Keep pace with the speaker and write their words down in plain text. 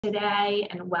today,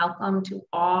 and welcome to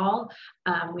all.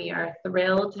 We are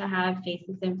thrilled to have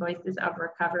Faces and Voices of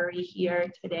Recovery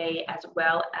here today, as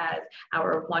well as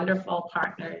our wonderful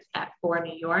partners at For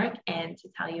New York. And to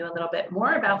tell you a little bit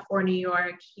more about For New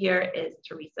York, here is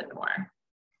Teresa Noor.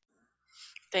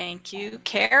 Thank you,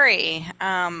 Carrie.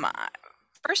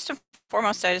 First and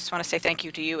foremost, I just want to say thank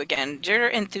you to you again. Your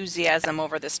enthusiasm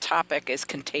over this topic is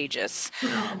contagious.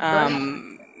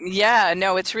 Yeah,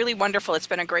 no, it's really wonderful. It's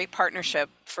been a great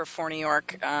partnership for New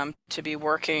York to be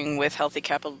working with Healthy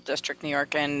Capital District New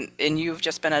York, and you've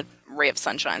just been a ray of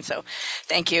sunshine. So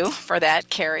thank you for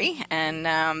that, Carrie.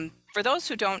 And for those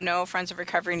who don't know, Friends of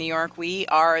Recovery New York, we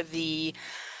are the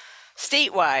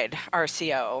statewide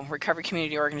RCO, Recovery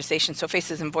Community Organization. So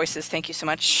Faces and Voices, thank you so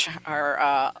much.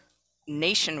 Our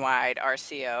nationwide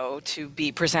RCO to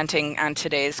be presenting on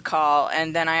today's call.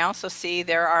 And then I also see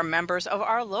there are members of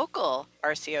our local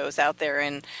RCOs out there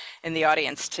in the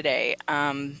audience today.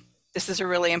 This is a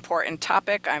really important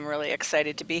topic. I'm really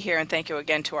excited to be here, and thank you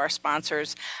again to our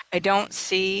sponsors. I don't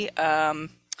see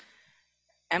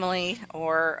Emily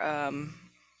or I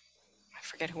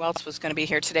forget who else was going to be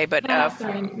here today, but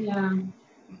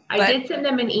I did send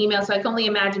them an email, so I can only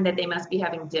imagine that they must be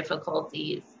having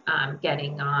difficulties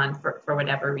getting on for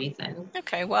whatever reason.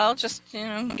 Okay, well, just,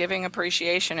 giving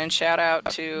appreciation and shout out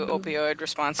to Opioid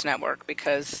Response Network,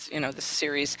 because, this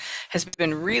series has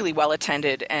been really well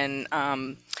attended, and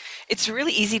it's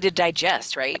really easy to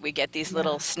digest, right? We get these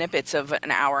little snippets of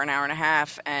an hour and a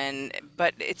half,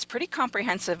 but it's pretty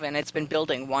comprehensive, and it's been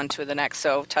building one to the next.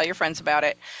 So tell your friends about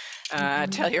it.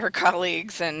 Tell your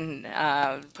colleagues, and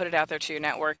put it out there to your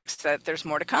networks that there's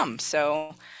more to come.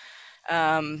 So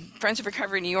Friends of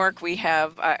Recovery New York, we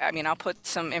have, I'll put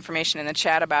some information in the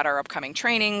chat about our upcoming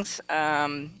trainings,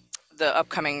 the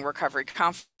upcoming recovery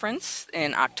conference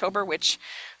in October, which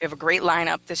we have a great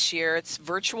lineup this year. It's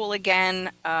virtual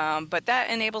again, but that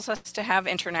enables us to have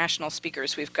international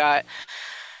speakers. We've got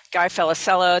Guy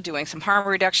Felicella doing some harm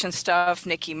reduction stuff,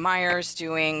 Nikki Myers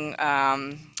doing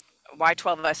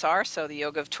Y12SR, so the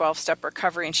yoga of 12-step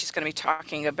recovery, and she's going to be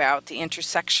talking about the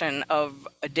intersection of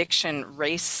addiction,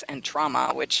 race, and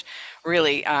trauma, which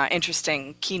really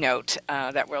interesting keynote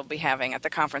that we'll be having at the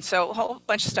conference. So a whole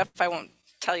bunch of stuff. I won't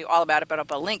tell you all about it, but I'll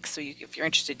put a link, so if you're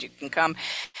interested, you can come.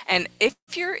 And if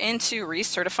you're into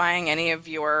recertifying any of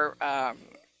your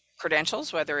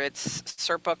credentials, whether it's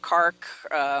SERPA, CARC,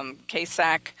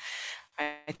 CASAC,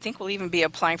 I think we'll even be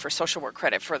applying for social work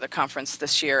credit for the conference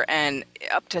this year, and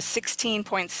up to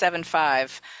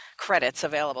 16.75 credits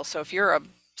available. So if you're a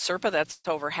SERPA, that's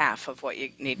over half of what you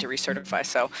need to recertify.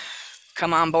 So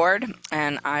come on board.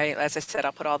 And as I said,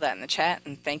 I'll put all that in the chat.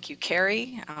 And thank you,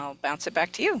 Carrie. I'll bounce it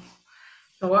back to you.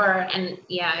 Sure. And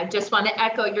yeah, I just want to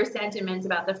echo your sentiments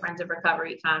about the Friends of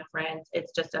Recovery conference.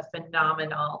 It's just a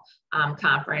phenomenal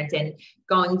conference, and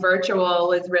going virtual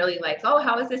was really like, oh,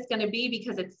 how is this going to be?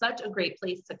 Because it's such a great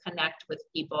place to connect with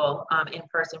people in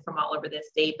person from all over the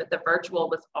state, but the virtual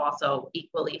was also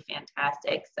equally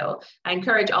fantastic. So I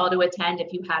encourage all to attend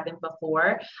if you haven't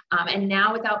before. And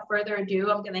now, without further ado,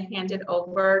 I'm going to hand it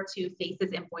over to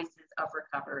Faces and Voices of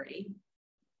Recovery.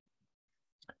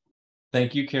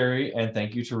 Thank you, Carrie, and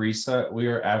thank you, Teresa. We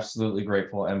are absolutely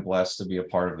grateful and blessed to be a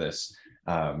part of this.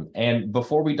 And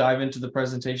before we dive into the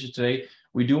presentation today,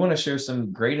 we do want to share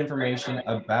some great information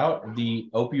about the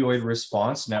Opioid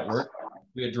Response Network.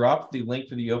 We had dropped the link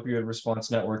for the Opioid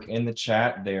Response Network in the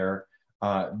chat there.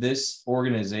 This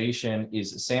organization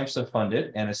is SAMHSA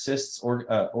funded and assists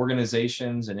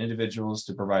organizations and individuals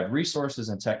to provide resources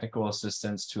and technical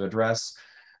assistance to address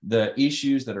the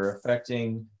issues that are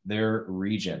affecting their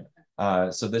region.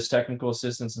 So this technical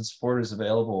assistance and support is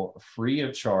available free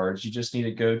of charge. You just need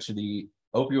to go to the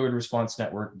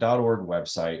opioidresponsenetwork.org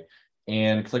website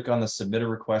and click on the Submit a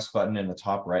Request button in the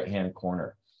top right-hand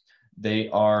corner. They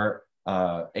are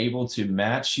able to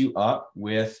match you up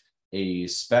with a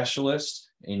specialist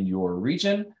in your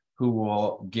region who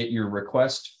will get your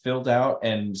request filled out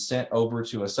and sent over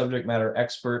to a subject matter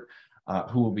expert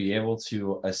who will be able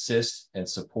to assist and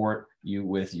support you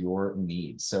with your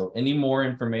needs. So any more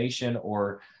information,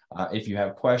 or if you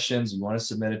have questions, you want to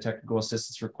submit a technical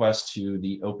assistance request to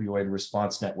the Opioid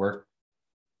Response Network,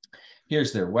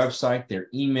 here's their website, their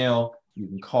email. You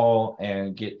can call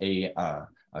and get a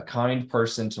kind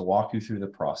person to walk you through the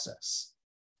process.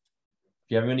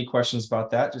 If you have any questions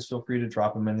about that, just feel free to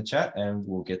drop them in the chat and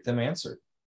we'll get them answered.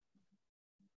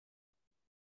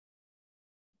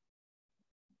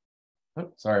 Oh,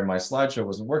 sorry, my slideshow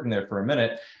wasn't working there for a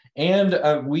minute.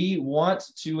 And we want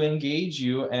to engage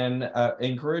you and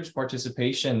encourage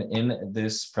participation in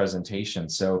this presentation.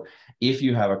 So if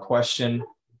you have a question,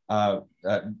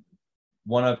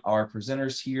 One of our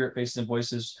presenters here at Faces and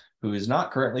Voices, who is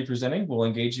not currently presenting, will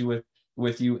engage you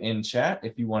with you in chat.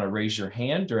 If you want to raise your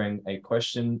hand during a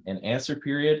question and answer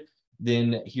period,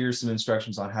 then here's some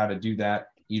instructions on how to do that,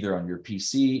 either on your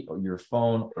PC or your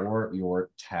phone or your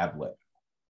tablet.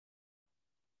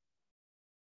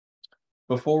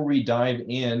 Before we dive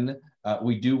in,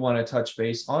 we do want to touch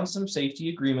base on some safety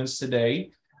agreements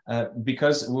today,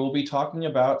 because we'll be talking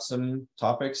about some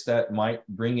topics that might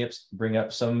bring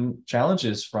up some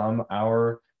challenges from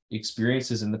our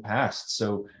experiences in the past.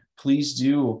 So please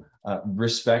do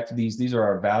respect these. These are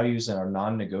our values and our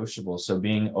non-negotiables. So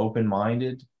being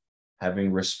open-minded,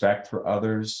 having respect for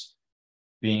others,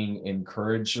 being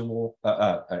encouraging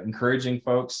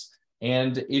folks.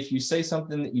 And if you say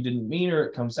something that you didn't mean or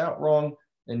it comes out wrong,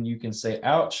 then you can say,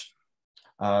 ouch.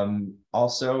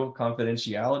 Also,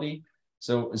 confidentiality.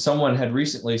 So someone had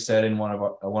recently said in one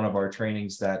of our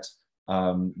trainings that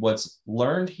what's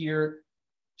learned here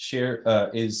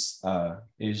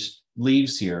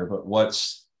leaves here, but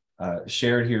what's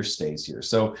shared here stays here.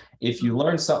 So if you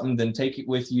learn something, then take it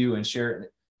with you and share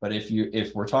it. But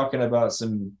if we're talking about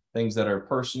some things that are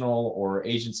personal or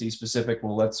agency specific,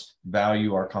 well, let's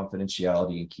value our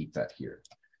confidentiality and keep that here.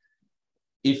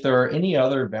 If there are any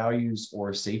other values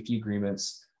or safety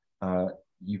agreements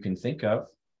you can think of,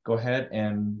 go ahead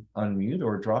and unmute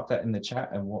or drop that in the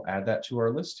chat and we'll add that to our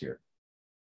list here.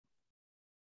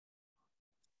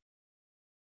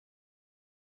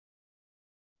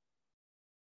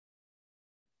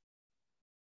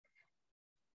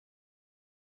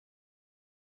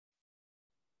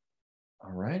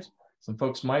 All right, some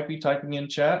folks might be typing in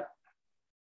chat.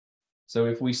 So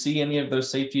if we see any of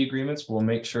those safety agreements, we'll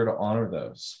make sure to honor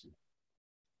those.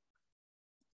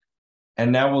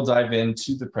 And now we'll dive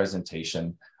into the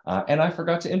presentation. And I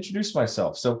forgot to introduce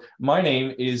myself. So my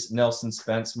name is Nelson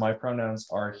Spence. My pronouns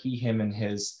are he, him, and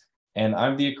his. And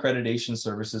I'm the Accreditation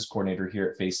Services Coordinator here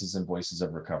at Faces and Voices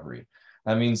of Recovery.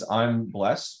 That means I'm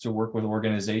blessed to work with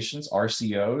organizations,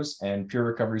 RCOs, and peer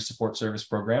recovery support service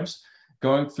programs,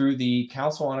 going through the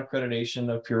Council on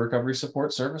Accreditation of Peer Recovery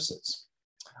Support Services.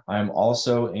 I'm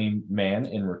also a man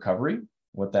in recovery.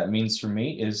 What that means for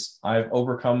me is I've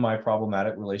overcome my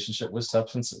problematic relationship with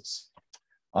substances.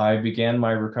 I began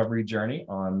my recovery journey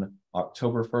on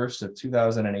October 1st of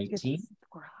 2018.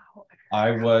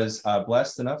 I was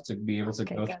blessed enough to be able to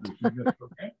go through the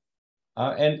program.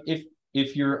 And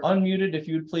if you're unmuted, if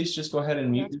you would please just go ahead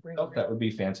and mute yourself, that would be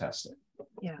fantastic.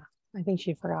 Yeah, I think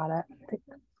she forgot it.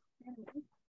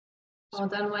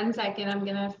 Hold on one second. I'm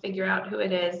going to figure out who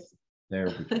it is. There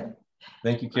we go.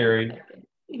 Thank you, Carrie.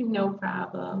 No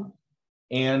problem.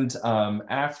 And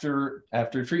after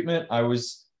treatment, I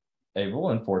was able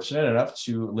and fortunate enough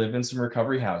to live in some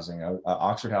recovery housing.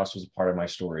 Oxford House was a part of my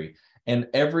story. And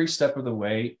every step of the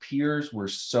way, peers were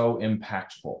so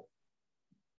impactful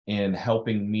in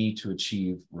helping me to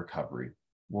achieve recovery.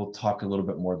 We'll talk a little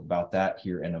bit more about that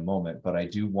here in a moment, but I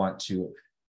do want to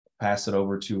pass it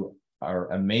over to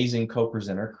our amazing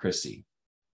co-presenter, Chrissy.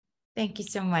 Thank you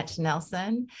so much,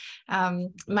 Nelson.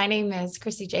 My name is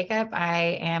Chrissy Jacob.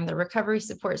 I am the Recovery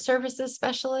Support Services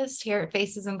Specialist here at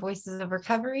Faces and Voices of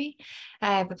Recovery.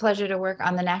 I have the pleasure to work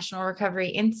on the National Recovery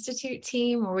Institute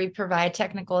team, where we provide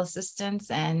technical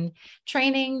assistance and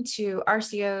training to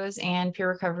RCOs and peer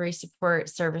recovery support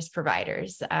service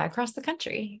providers across the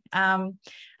country. I'm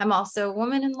also a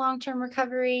woman in long-term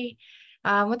recovery.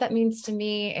 What that means to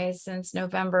me is since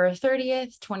November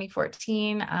 30th,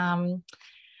 2014,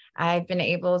 I've been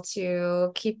able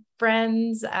to keep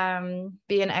friends, be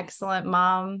an excellent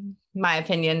mom, my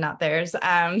opinion, not theirs,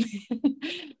 and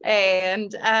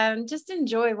just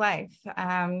enjoy life.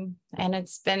 And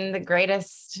it's been the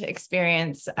greatest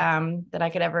experience that I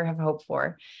could ever have hoped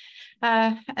for.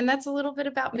 And that's a little bit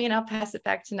about me, and I'll pass it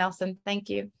back to Nelson. Thank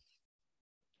you.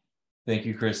 Thank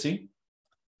you, Chrissy.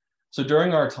 So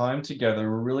during our time together,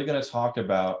 we're really going to talk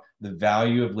about the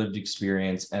value of lived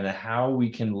experience and how we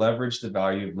can leverage the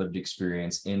value of lived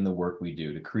experience in the work we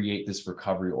do to create this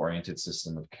recovery-oriented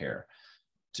system of care,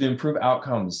 to improve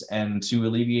outcomes and to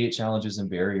alleviate challenges and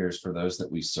barriers for those that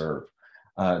we serve.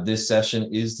 This session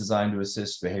is designed to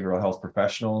assist behavioral health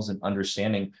professionals in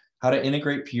understanding how to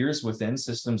integrate peers within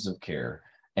systems of care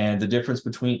and the difference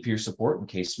between peer support and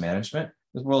case management,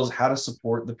 as well as how to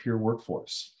support the peer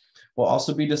workforce. We'll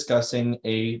also be discussing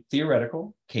a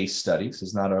theoretical case study. This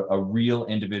is not a real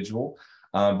individual,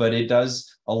 but it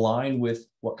does align with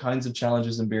what kinds of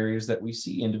challenges and barriers that we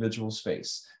see individuals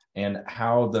face and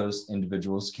how those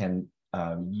individuals can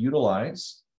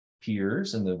utilize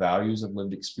peers and the values of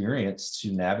lived experience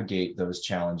to navigate those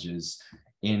challenges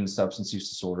in substance use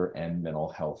disorder and mental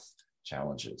health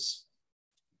challenges.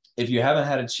 If you haven't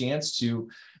had a chance to,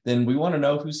 then we want to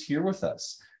know who's here with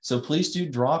us. So please do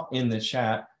drop in the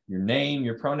chat your name,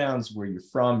 your pronouns, where you're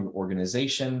from, your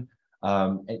organization,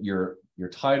 your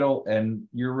title, and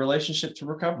your relationship to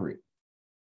recovery.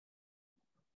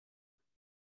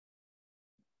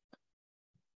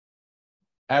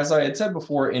 As I had said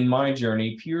before, in my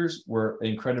journey, peers were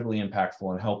incredibly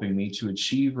impactful in helping me to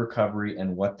achieve recovery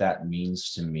and what that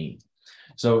means to me.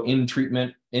 So in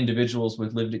treatment, individuals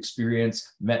with lived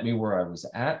experience met me where I was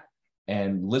at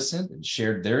and listened and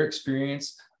shared their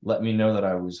experience, let me know that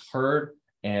I was heard,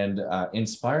 and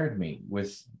inspired me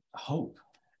with hope.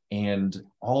 And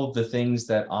all of the things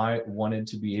that I wanted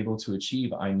to be able to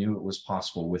achieve, I knew it was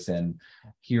possible within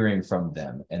hearing from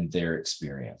them and their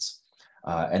experience.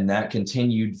 And that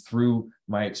continued through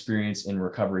my experience in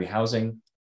recovery housing.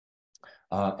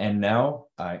 And now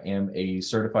I am a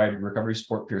certified recovery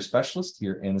support peer specialist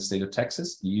here in the state of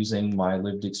Texas, using my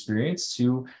lived experience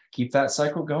to keep that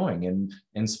cycle going and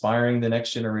inspiring the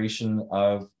next generation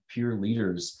of peer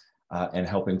leaders and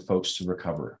helping folks to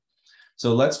recover.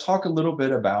 So let's talk a little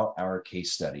bit about our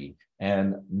case study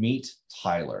and meet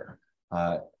Tyler.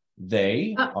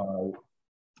 They are...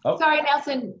 Oh. Sorry,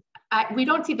 Nelson, we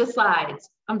don't see the slides.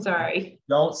 I'm sorry.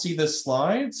 Don't see the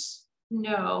slides?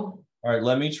 No. All right,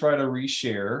 let me try to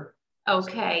reshare.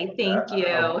 Okay, thank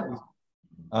you.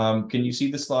 Can you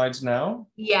see the slides now?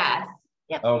 Yes.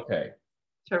 Yep. Okay.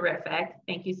 Terrific.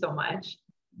 Thank you so much.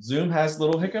 Zoom has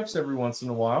little hiccups every once in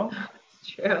a while.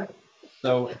 True.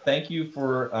 So thank you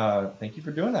for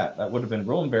doing that. That would have been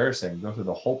real embarrassing to go through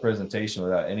the whole presentation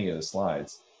without any of the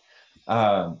slides.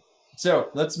 So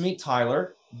let's meet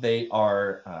Tyler. They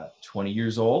are 20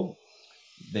 years old.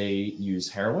 They use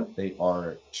heroin. They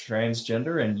are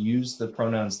transgender and use the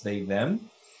pronouns they, them.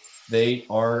 They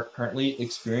are currently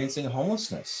experiencing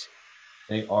homelessness.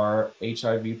 They are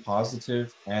HIV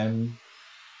positive, and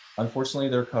unfortunately,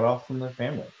 they're cut off from their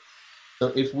family. So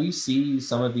if we see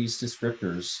some of these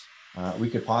descriptors, we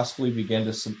could possibly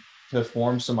begin to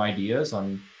form some ideas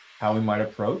on how we might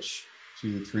approach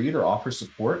to treat or offer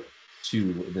support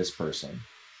to this person.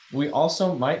 We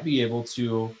also might be able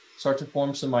to start to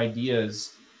form some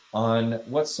ideas on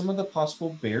what some of the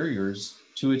possible barriers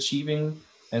to achieving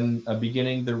and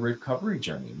beginning the recovery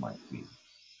journey might be.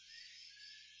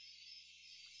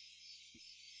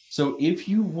 So if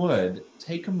you would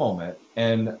take a moment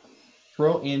and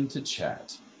throw into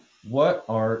chat, what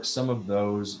are some of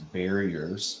those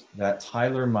barriers that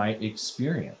Tyler might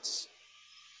experience?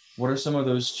 What are some of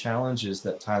those challenges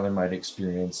that Tyler might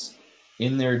experience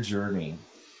in their journey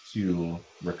to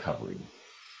recovery?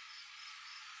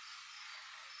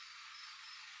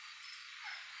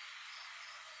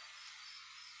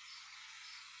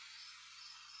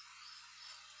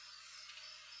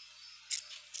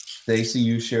 Stacy,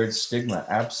 you shared stigma.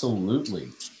 Absolutely.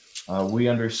 We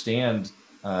understand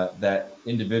that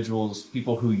individuals,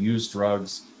 people who use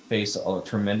drugs, face a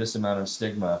tremendous amount of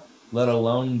stigma, let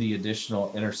alone the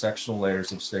additional intersectional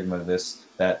layers of stigma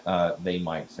that they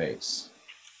might face.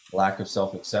 Lack of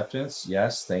self-acceptance,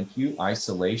 yes, thank you.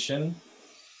 Isolation,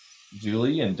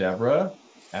 Julie and Deborah,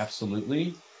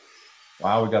 absolutely.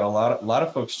 Wow, we got a lot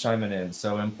of folks chiming in.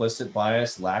 So implicit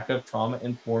bias, lack of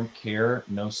trauma-informed care,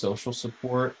 no social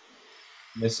support,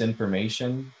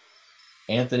 misinformation.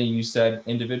 Anthony, you said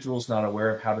individuals not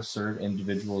aware of how to serve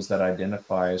individuals that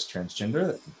identify as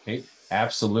transgender. Okay,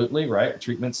 absolutely, right?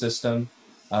 Treatment system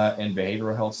and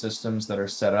behavioral health systems that are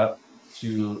set up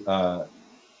to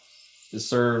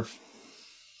serve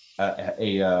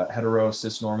a hetero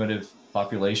cisnormative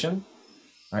population.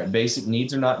 All right, basic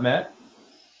needs are not met.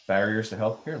 Barriers to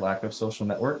healthcare, lack of social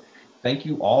network. Thank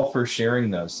you all for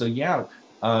sharing those. So yeah,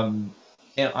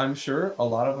 and I'm sure a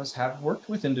lot of us have worked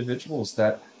with individuals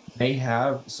that may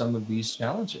have some of these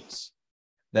challenges,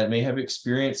 that may have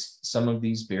experienced some of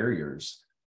these barriers.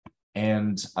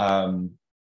 And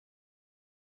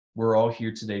we're all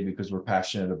here today because we're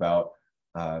passionate about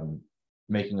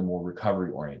making a more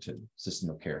recovery-oriented system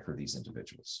of care for these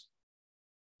individuals.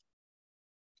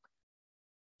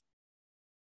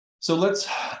 So let's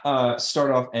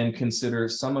start off and consider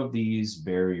some of these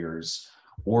barriers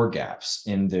or gaps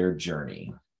in their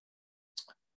journey.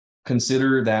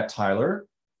 Consider that Tyler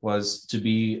was to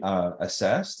be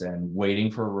assessed and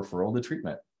waiting for a referral to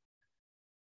treatment.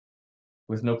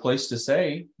 With no place to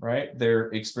stay, right? They're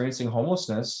experiencing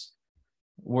homelessness.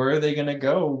 Where are they going to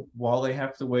go while they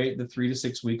have to wait the 3 to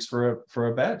 6 weeks for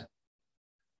a bed?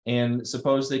 And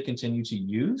suppose they continue to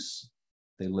use,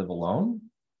 they live alone.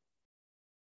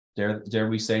 Dare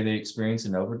we say they experience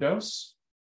an overdose?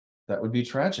 That would be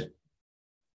tragic.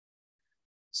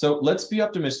 So let's be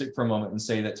optimistic for a moment and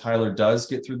say that Tyler does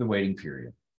get through the waiting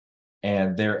period.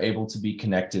 and they're able to be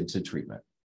connected to treatment.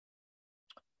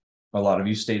 A lot of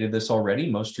you stated this already.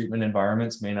 Most treatment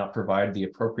environments may not provide the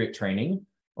appropriate training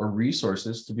or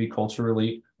resources to be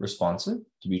culturally responsive,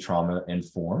 to be trauma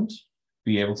informed,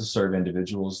 be able to serve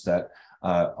individuals that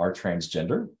are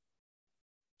transgender.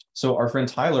 So our friend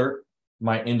Tyler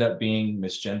might end up being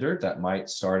misgendered. That might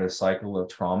start a cycle of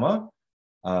trauma.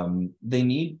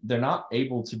 They're not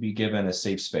able to be given a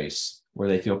safe space where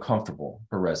they feel comfortable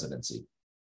for residency.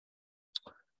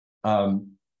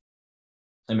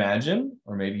 Imagine,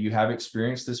 or maybe you have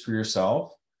experienced this for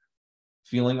yourself,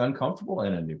 feeling uncomfortable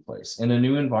in a new place, in a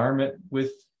new environment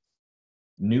with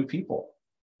new people,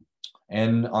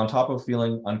 and on top of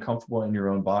feeling uncomfortable in your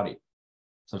own body.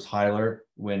 So Tyler,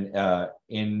 when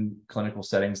in clinical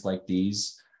settings like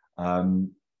these,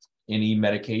 any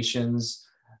medications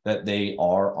that they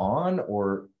are on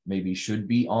or maybe should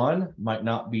be on might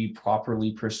not be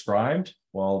properly prescribed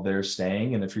while they're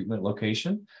staying in a treatment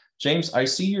location. James, I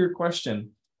see your question.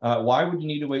 Why would you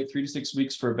need to wait 3 to 6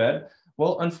 weeks for a bed?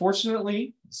 Well,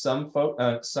 unfortunately, some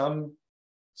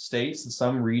states and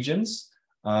some regions,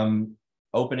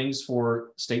 openings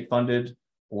for state-funded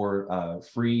or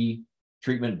free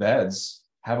treatment beds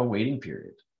have a waiting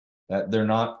period, that they're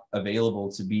not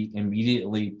available to be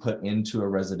immediately put into a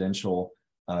residential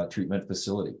treatment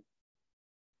facility.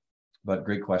 But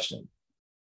great question.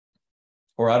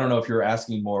 Or I don't know if you're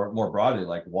asking more broadly,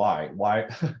 like why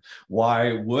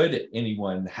would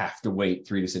anyone have to wait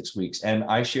 3 to 6 weeks? And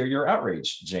I share your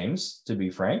outrage, James, to be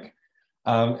frank.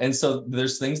 And so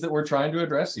there's things that we're trying to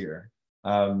address here.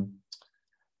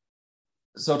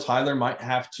 So Tyler might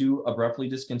have to abruptly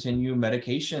discontinue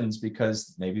medications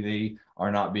because maybe they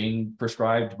are not being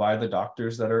prescribed by the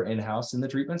doctors that are in-house in the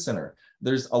treatment center.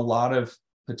 There's a lot of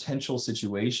potential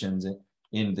situations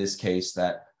in this case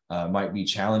that might be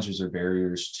challenges or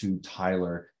barriers to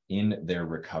Tyler in their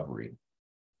recovery.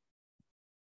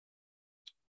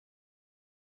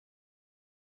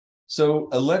 So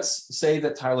let's say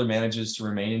that Tyler manages to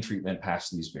remain in treatment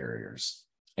past these barriers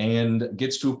and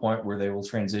gets to a point where they will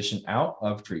transition out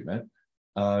of treatment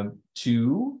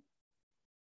to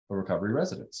a recovery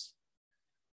residence.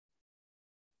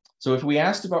 So if we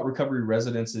asked about recovery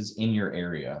residences in your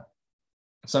area,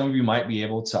 some of you might be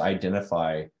able to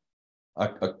identify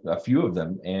a few of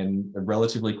them in a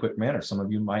relatively quick manner. Some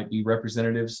of you might be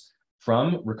representatives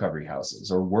from recovery houses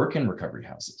or work in recovery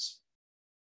houses.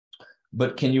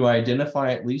 But can you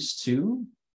identify at least 2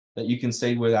 that you can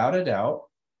say without a doubt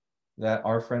that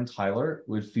our friend Tyler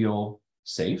would feel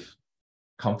safe,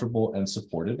 comfortable, and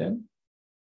supported in?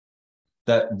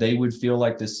 That they would feel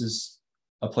like this is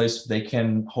a place they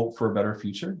can hope for a better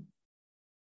future?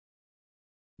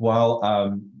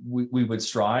 While we would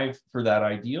strive for that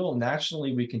ideal,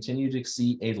 nationally, we continue to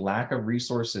see a lack of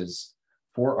resources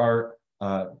for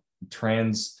our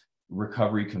trans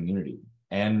recovery community.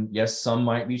 And yes, some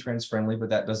might be trans friendly, but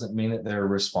that doesn't mean that they're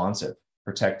responsive,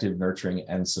 protective, nurturing,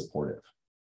 and supportive.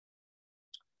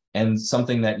 And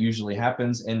something that usually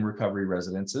happens in recovery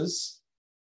residences,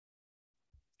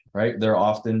 right? They're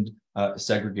often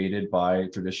segregated by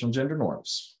traditional gender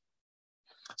norms.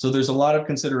 So there's a lot of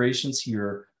considerations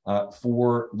here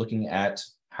for looking at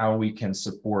how we can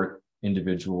support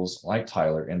individuals like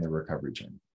Tyler in their recovery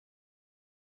journey.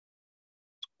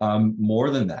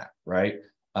 More than that, right?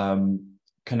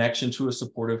 Connection to a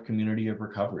supportive community of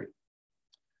recovery.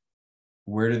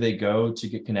 Where do they go to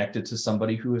get connected to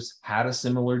somebody who has had a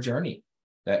similar journey,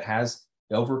 that has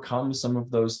overcome some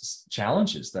of those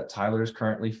challenges that Tyler is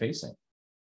currently facing?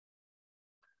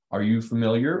 Are you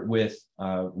familiar with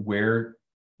where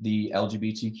the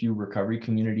LGBTQ recovery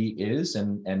community is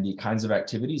and the kinds of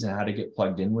activities and how to get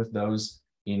plugged in with those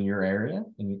in your area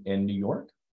in New York?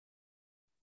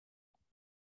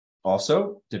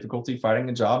 Also, difficulty finding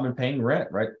a job and paying rent,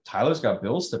 right? Tyler's got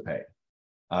bills to pay.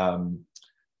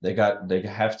 They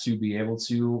have to be able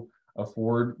to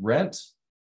afford rent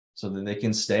so that they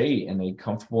can stay in a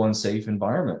comfortable and safe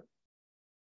environment.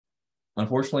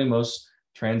 Unfortunately, most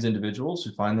trans individuals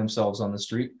who find themselves on the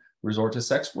street resort to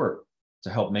sex work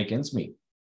to help make ends meet.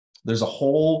 There's a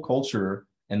whole culture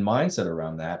and mindset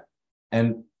around that.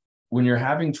 And when you're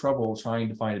having trouble trying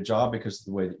to find a job because of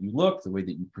the way that you look, the way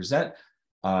that you present,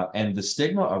 and the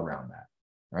stigma around that,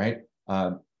 right?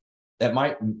 That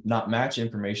might not match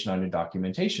information on your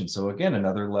documentation. So again,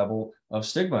 another level of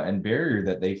stigma and barrier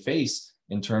that they face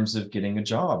in terms of getting a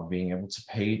job, being able to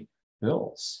pay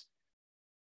bills.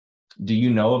 Do you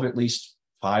know of at least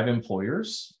 5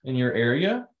 employers in your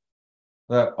area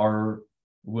that are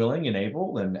willing and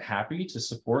able and happy to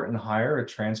support and hire a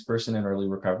trans person in early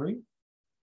recovery,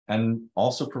 and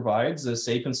also provides a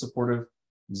safe and supportive,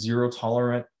 zero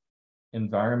tolerant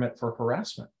environment for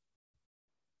harassment.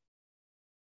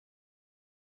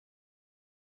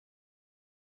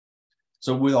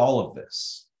 So with all of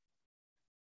this,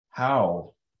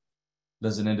 how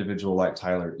does an individual like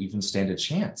Tyler even stand a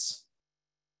chance?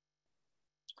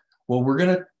 Well, we're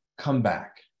going to come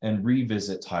back and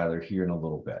revisit Tyler here in a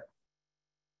little bit.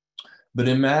 But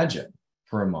imagine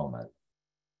for a moment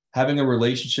having a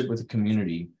relationship with a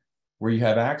community where you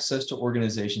have access to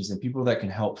organizations and people that can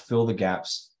help fill the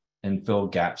gaps and fill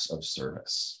gaps of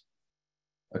service.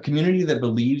 A community that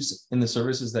believes in the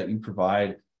services that you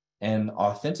provide and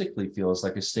authentically feels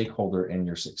like a stakeholder in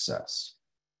your success.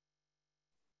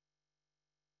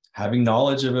 Having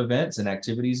knowledge of events and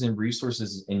activities and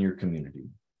resources in your community,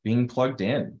 being plugged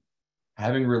in,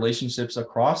 having relationships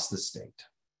across the state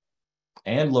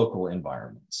and local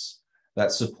environments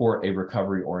that support a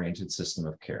recovery-oriented system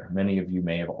of care. Many of you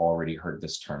may have already heard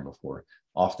this term before,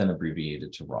 often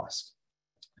abbreviated to ROSC.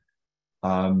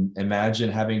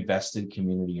 Imagine having vested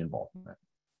community involvement.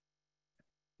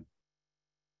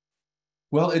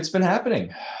 Well, it's been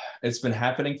happening. It's been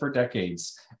happening for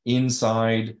decades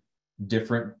inside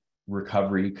different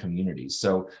recovery communities.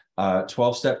 So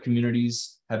 12-step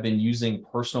communities have been using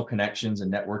personal connections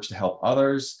and networks to help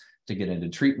others to get into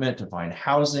treatment, to find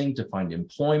housing, to find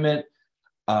employment,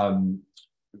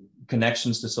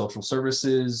 connections to social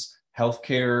services,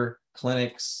 healthcare,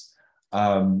 clinics,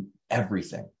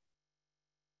 everything.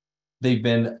 They've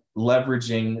been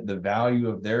leveraging the value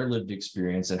of their lived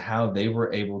experience and how they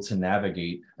were able to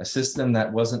navigate a system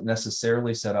that wasn't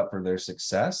necessarily set up for their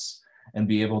success, and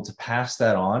be able to pass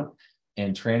that on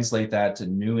and translate that to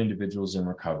new individuals in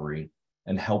recovery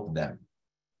and help them.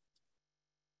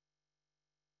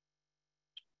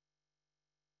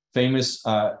 Famous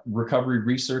recovery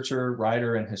researcher,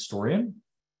 writer, and historian,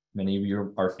 many of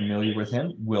you are familiar with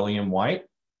him, William White,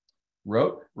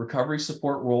 wrote, "Recovery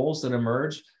support roles that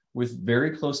emerge with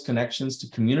very close connections to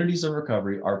communities of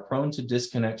recovery are prone to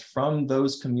disconnect from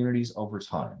those communities over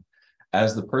time,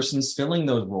 as the persons filling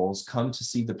those roles come to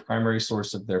see the primary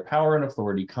source of their power and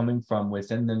authority coming from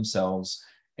within themselves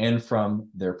and from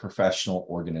their professional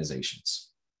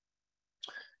organizations."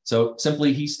 So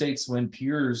simply, he states, when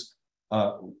peers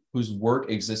whose work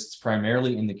exists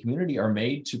primarily in the community are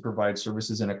made to provide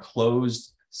services in a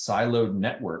closed, siloed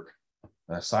network,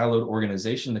 a siloed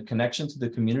organization, the connection to the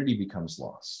community becomes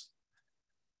lost.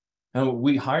 Now,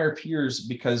 we hire peers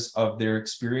because of their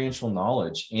experiential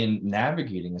knowledge in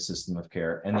navigating a system of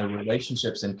care and their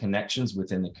relationships and connections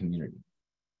within the community.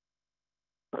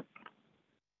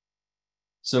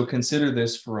 So consider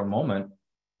this for a moment.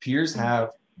 Peers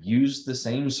have used the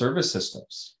same service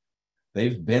systems.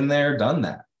 They've been there, done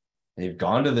that. They've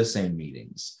gone to the same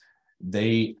meetings.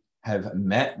 They have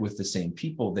met with the same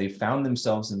people. They found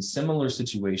themselves in similar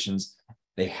situations.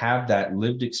 They have that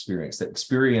lived experience, that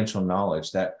experiential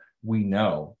knowledge that we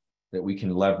know that we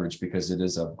can leverage because it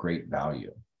is of great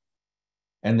value.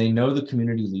 And they know the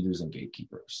community leaders and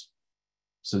gatekeepers.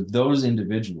 So those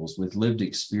individuals with lived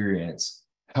experience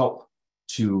help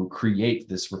to create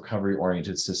this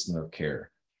recovery-oriented system of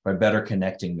care by better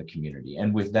connecting the community.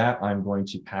 And with that, I'm going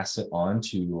to pass it on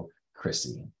to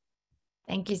Chrissy.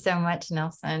 Thank you so much,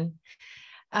 Nelson.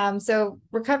 So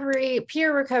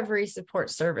peer recovery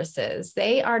support services,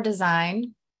 they are designed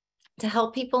to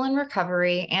help people in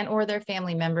recovery and or their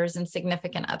family members and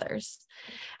significant others.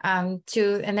 And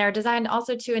they're designed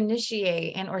also to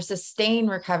initiate and or sustain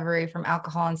recovery from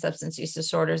alcohol and substance use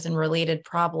disorders and related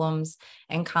problems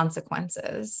and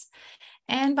consequences.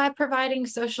 And by providing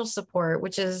social support,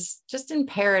 which is just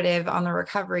imperative on the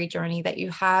recovery journey, that you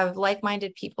have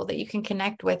like-minded people that you can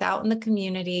connect with out in the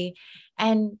community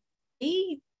and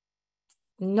be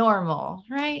normal,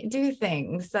 right? Do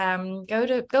things,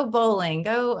 go bowling,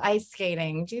 go ice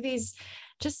skating, do these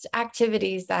just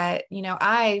activities that,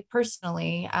 I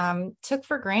personally took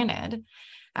for granted.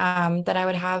 That I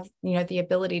would have, the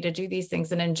ability to do these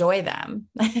things and enjoy them.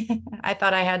 I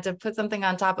thought I had to put something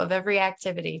on top of every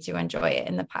activity to enjoy it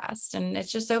in the past. And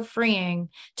it's just so freeing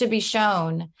to be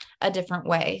shown a different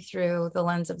way through the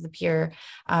lens of the peer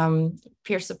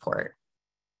support.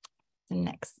 The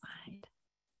next slide.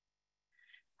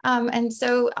 And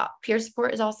so peer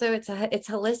support is also, it's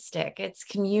holistic, it's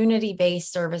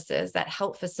community-based services that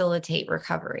help facilitate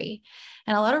recovery.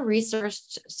 And a lot of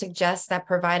research suggests that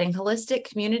providing holistic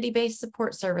community-based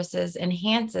support services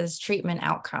enhances treatment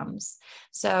outcomes.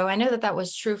 So I know that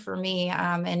was true for me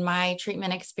in my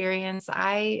treatment experience.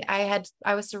 I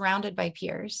was surrounded by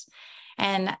peers,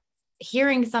 and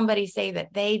hearing somebody say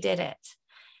that they did it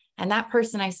And that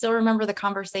person, I still remember the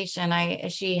conversation.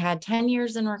 She had 10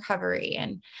 years in recovery,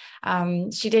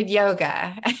 and she did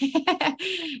yoga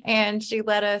and she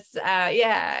let us,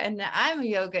 and I'm a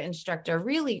yoga instructor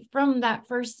really from that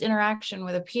first interaction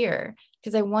with a peer,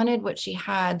 because I wanted what she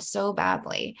had so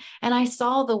badly. And I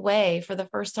saw the way for the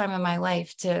first time in my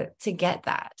life to get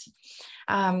that.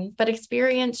 But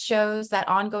experience shows that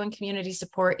ongoing community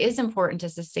support is important to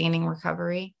sustaining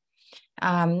recovery.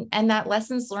 And that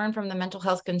lessons learned from the mental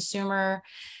health consumer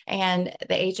and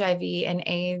the HIV and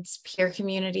AIDS peer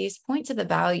communities point to the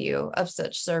value of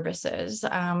such services,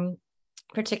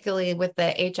 particularly with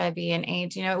the HIV and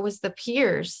AIDS. It was the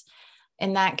peers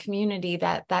in that community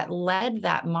that led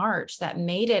that march, that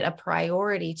made it a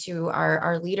priority to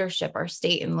our leadership, our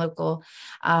state and local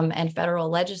and federal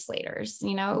legislators.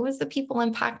 It was the people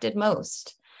impacted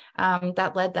most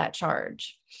that led that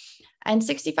charge. And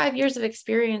 65 years of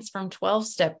experience from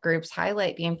 12-step groups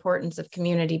highlight the importance of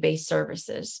community-based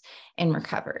services in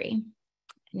recovery.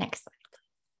 Next slide.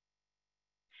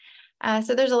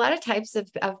 So there's a lot of types of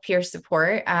peer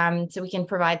support. So we can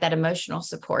provide that emotional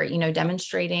support,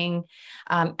 demonstrating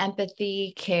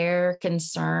empathy, care,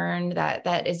 concern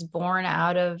that is born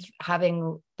out of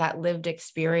having that lived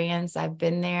experience. I've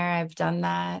been there, I've done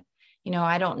that.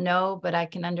 I don't know, but I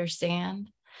can understand.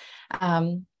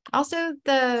 Also,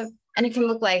 and it can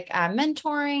look like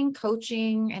mentoring,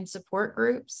 coaching, and support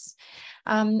groups.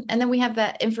 And then we have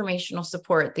that informational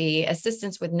support, the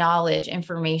assistance with knowledge,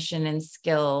 information, and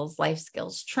skills, life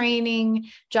skills training,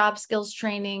 job skills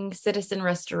training, citizen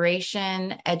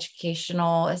restoration,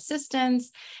 educational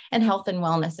assistance, and health and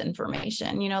wellness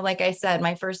information. Like I said, not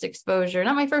my first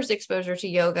exposure to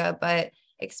yoga, but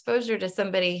exposure to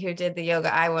somebody who did the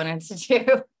yoga I wanted to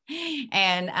do.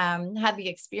 And had the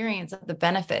experience of the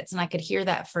benefits, and I could hear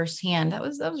that firsthand. That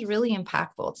was really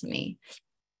impactful to me.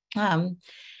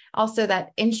 Also,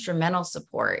 that instrumental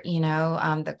support,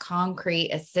 the concrete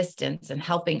assistance and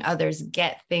helping others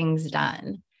get things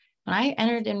done. When I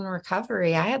entered in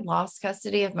recovery, I had lost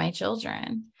custody of my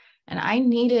children, and I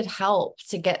needed help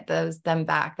to get them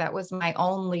back. That was my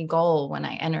only goal when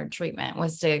I entered treatment,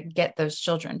 was to get those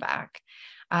children back.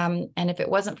 And if it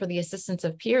wasn't for the assistance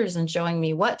of peers and showing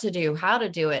me what to do, how to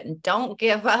do it, and don't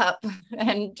give up,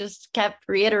 and just kept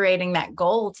reiterating that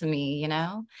goal to me,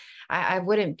 I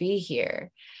wouldn't be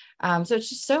here. So it's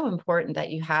just so important that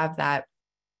you have that,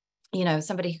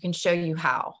 somebody who can show you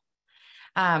how.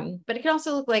 But it can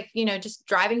also look like, just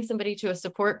driving somebody to a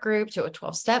support group, to a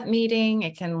 12-step meeting.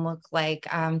 It can look like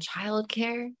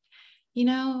childcare,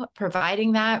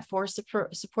 providing that for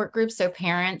support groups so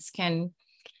parents can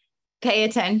pay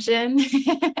attention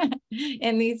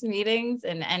in these meetings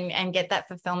and get that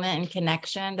fulfillment and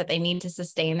connection that they need to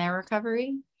sustain their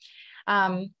recovery.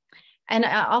 And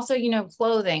also,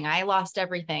 clothing. I lost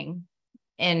everything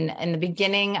in the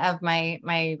beginning of my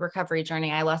recovery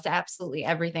journey. I lost absolutely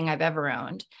everything I've ever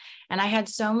owned. And I had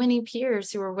so many peers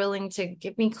who were willing to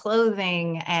give me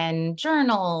clothing and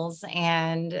journals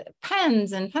and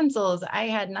pens and pencils. I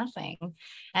had nothing.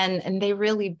 And they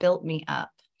really built me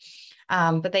up.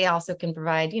 But they also can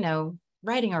provide,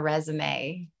 writing a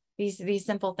resume, these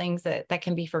simple things that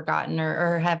can be forgotten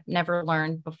or have never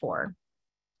learned before.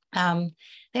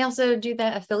 They also do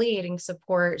that affiliating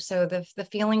support. So the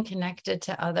feeling connected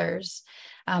to others,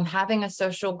 having a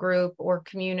social group or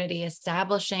community,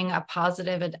 establishing a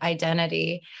positive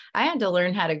identity. I had to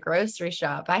learn how to grocery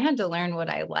shop. I had to learn what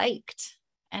I liked.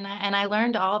 And I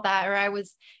learned all that, or I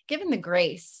was given the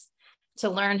grace to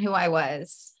learn who I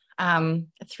was.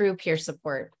 Through peer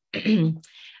support.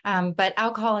 But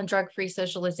alcohol and drug-free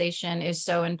socialization is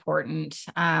so important.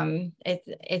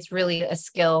 It's really a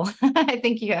skill. I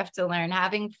think you have to learn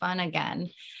having fun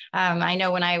again. I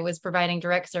know when I was providing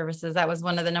direct services, that was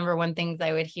one of the number one things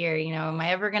I would hear, am I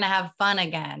ever going to have fun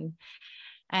again?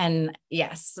 And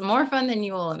yes, more fun than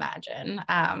you will imagine.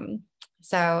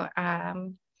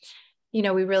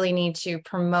 We really need to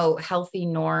promote healthy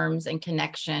norms and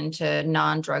connection to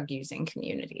non-drug using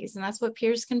communities. And that's what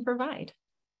peers can provide.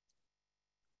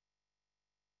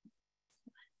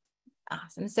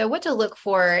 Awesome. So what to look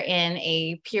for in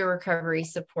a peer recovery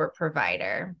support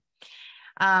provider?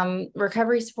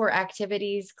 Recovery support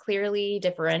activities clearly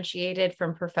differentiated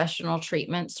from professional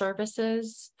treatment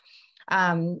services.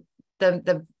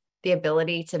 The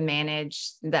ability to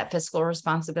manage that fiscal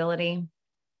responsibility.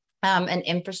 An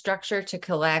infrastructure to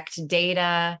collect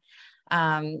data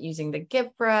using the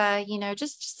GIPRA,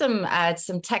 just some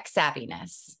tech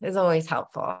savviness is always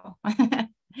helpful.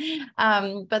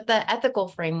 But the ethical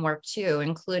framework too,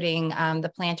 including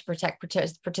the plan to protect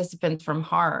participants from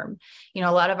harm. You know,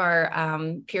 a lot of our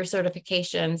peer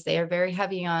certifications, they are very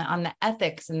heavy on the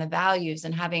ethics and the values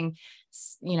and having,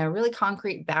 you know, really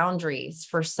concrete boundaries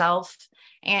for self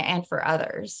and for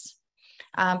others.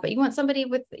 But you want somebody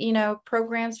with, you know,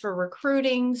 programs for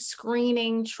recruiting,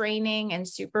 screening, training, and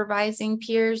supervising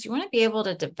peers. You want to be able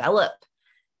to develop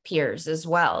peers as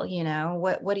well. You know,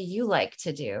 what do you like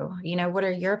to do? You know, what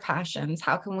are your passions?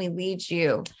 How can we lead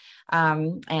you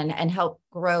and help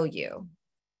grow you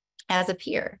as a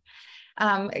peer?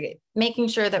 Making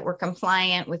sure that we're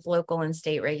compliant with local and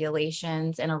state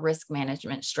regulations and a risk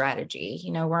management strategy.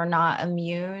 You know, we're not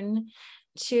immune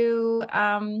to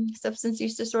substance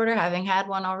use disorder, having had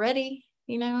one already,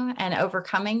 you know, and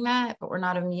overcoming that, but we're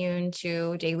not immune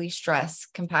to daily stress,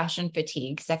 compassion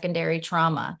fatigue, secondary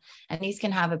trauma, and these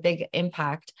can have a big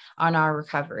impact on our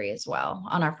recovery as well,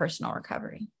 on our personal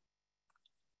recovery.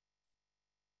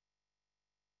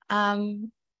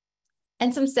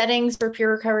 And some settings for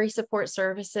peer recovery support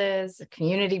services,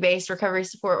 community-based recovery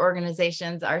support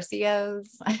organizations, RCOs,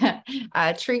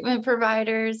 treatment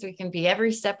providers. We can be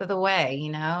every step of the way,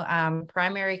 you know,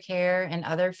 primary care and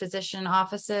other physician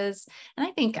offices. And I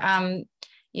think,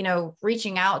 you know,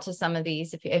 reaching out to some of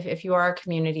these, if you are a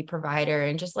community provider,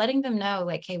 and just letting them know,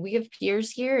 like, hey, we have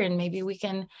peers here and maybe we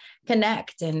can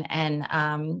connect and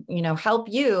you know, help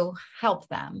you help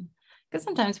them. Because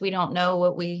sometimes we don't know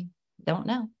what we don't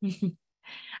know.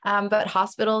 But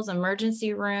hospitals,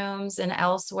 emergency rooms, and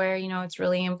elsewhere, you know, it's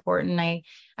really important.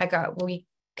 We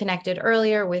connected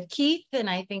earlier with Keith, and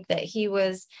I think that he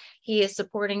is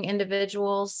supporting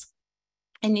individuals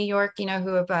in New York, you know,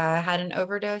 who have had an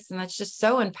overdose, and that's just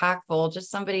so impactful.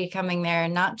 Just somebody coming there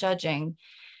and not judging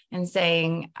and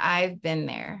saying, I've been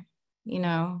there, you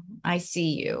know, I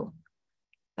see you.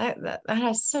 That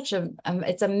has such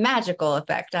it's a magical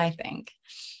effect, I think.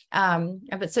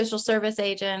 But social service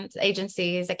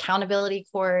agencies, accountability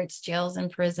courts, jails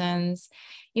and prisons,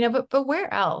 you know, but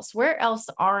where else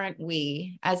aren't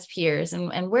we as peers,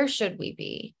 and where should we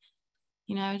be?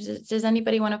 You know, does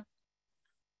anybody want to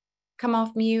come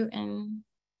off mute and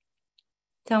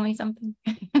tell me something?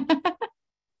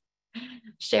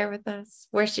 Share with us,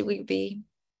 where should we be?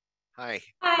 Hi,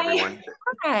 Hi. everyone.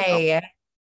 Hi.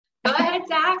 Go ahead,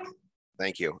 Zach.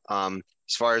 Thank you.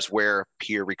 As far as where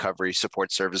peer recovery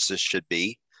support services should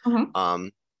be,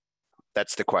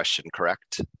 that's the question,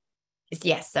 correct?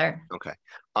 Yes, sir. Okay.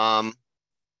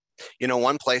 You know,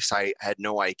 one place I had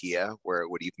no idea where it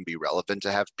would even be relevant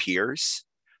to have peers,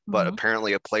 but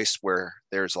apparently a place where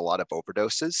there's a lot of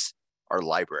overdoses are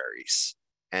libraries.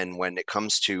 And when it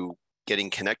comes to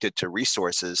getting connected to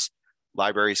resources,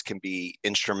 libraries can be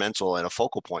instrumental and a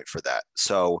focal point for that.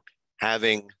 So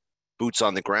having boots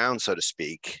on the ground, so to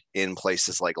speak, in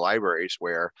places like libraries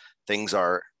where things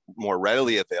are more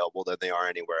readily available than they are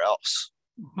anywhere else.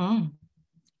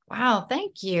 Wow,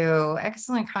 thank you.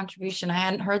 Excellent contribution. I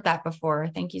hadn't heard that before.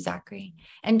 Thank you, Zachary.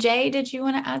 And Jay, did you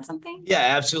want to add something?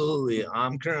 Yeah, absolutely.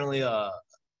 I'm currently an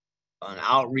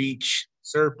outreach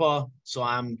Serpa, so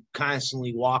I'm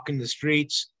constantly walking the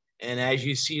streets. And as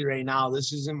you see right now,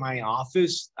 this is in my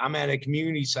office. I'm at a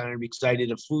community center because I did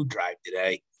a food drive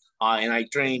today. And I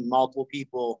trained multiple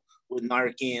people with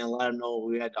Narcan, let them know what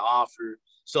we had to offer.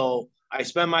 So I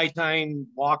spend my time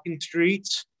walking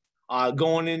streets,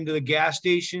 going into the gas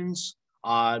stations,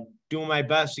 doing my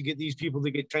best to get these people to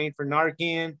get trained for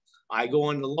Narcan. I go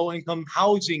into low-income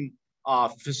housing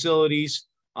facilities,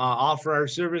 offer our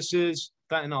services,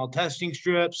 fentanyl testing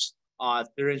strips. If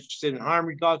they're interested in harm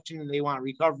reduction and they want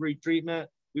recovery treatment,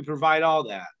 we provide all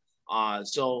that.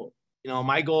 So, you know,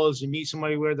 my goal is to meet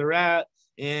somebody where they're at,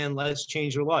 and let's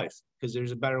change their life because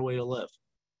there's a better way to live.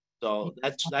 So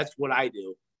that's what I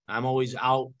do. I'm always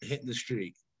out hitting the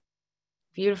street.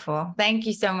 Beautiful. Thank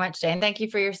you so much, Jay. And thank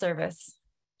you for your service.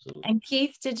 Absolutely. And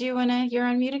Keith, you're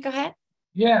unmuted. Go ahead.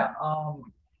 Yeah.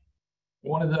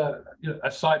 One of the,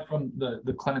 aside from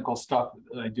the clinical stuff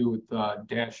that I do with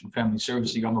DASH and Family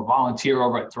Services, I'm a volunteer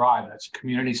over at Thrive. That's a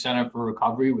community center for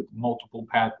recovery with multiple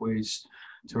pathways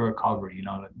to recovery. You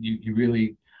know, you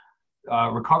really,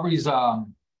 recovery is a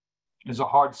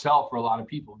hard sell for a lot of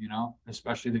people, you know,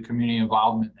 especially the community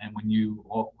involvement. And when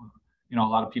a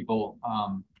lot of people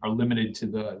are limited to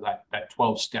that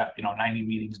 12 step, 90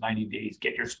 meetings, 90 days,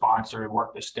 get your sponsor and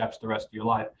work the steps the rest of your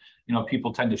life. You know,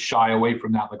 people tend to shy away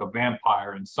from that like a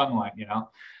vampire in sunlight, you know.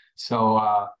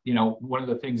 So, one of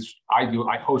the things I do,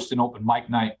 I host an open mic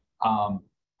night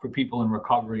for people in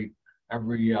recovery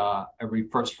every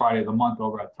first Friday of the month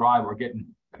over at Thrive. We're getting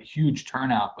a huge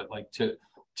turnout, but like to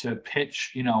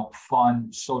pitch,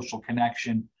 fun social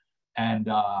connection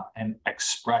and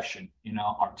expression,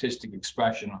 artistic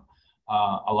expression.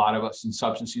 A lot of us in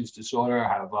substance use disorder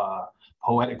have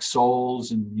poetic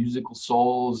souls and musical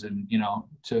souls, and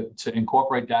to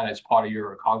incorporate that as part of your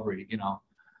recovery,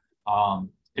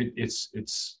 it's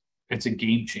a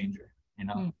game changer.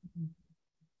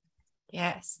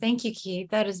 Yes, thank you, Keith.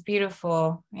 That is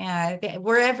beautiful. Yeah,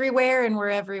 we're everywhere and we're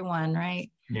everyone,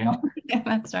 right? Yeah. Yeah,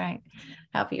 that's right.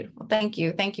 How beautiful. Thank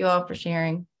you all for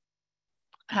sharing.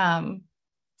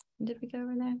 Did we go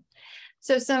over that?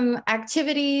 So some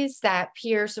activities that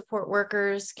peer support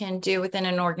workers can do within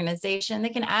an organization, they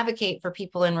can advocate for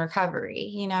people in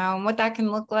recovery, and what that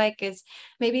can look like is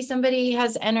maybe somebody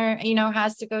has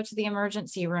to go to the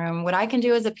emergency room. What I can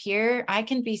do as a peer, I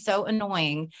can be so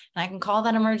annoying and I can call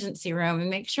that emergency room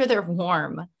and make sure they're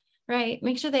warm, right?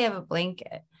 Make sure they have a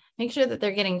blanket. Make sure that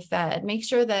they're getting fed. Make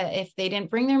sure that if they didn't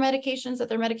bring their medications, that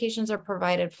their medications are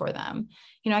provided for them.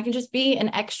 I can just be an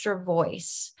extra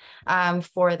voice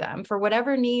for them, for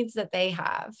whatever needs that they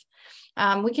have.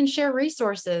 We can share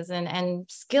resources and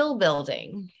skill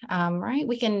building, right?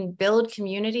 We can build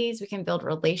communities. We can build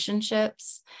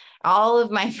relationships. All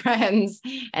of my friends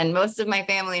and most of my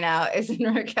family now is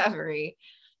in recovery.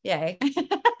 Yay.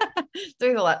 So we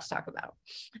have a lot to talk about.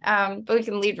 But we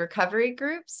can lead recovery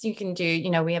groups. You can do,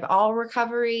 we have all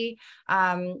recovery,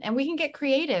 and we can get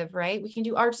creative, right? We can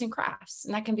do arts and crafts,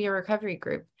 and that can be a recovery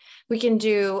group. We can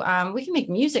do, we can make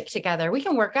music together. We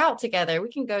can work out together.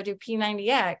 We can go do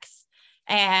P90X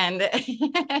and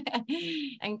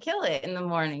and kill it in the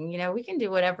morning. We can do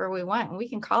whatever we want, and we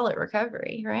can call it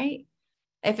recovery, right?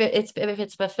 If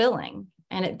it's fulfilling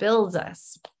and it builds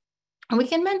us. And we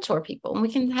can mentor people, and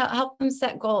we can help them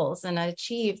set goals and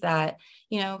achieve that,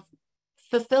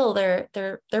 fulfill their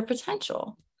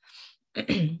potential.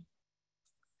 And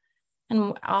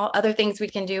all other things we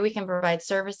can do, we can provide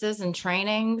services and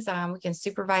trainings. We can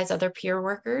supervise other peer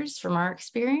workers from our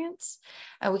experience.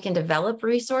 We can develop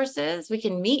resources. We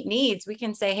can meet needs. We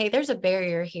can say, hey, there's a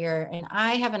barrier here, and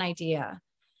I have an idea,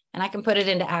 and I can put it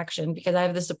into action because I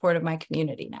have the support of my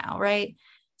community now, right?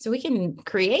 So we can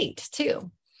create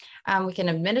too. We can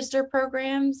administer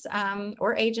programs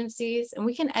or agencies, and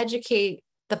we can educate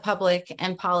the public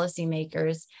and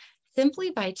policymakers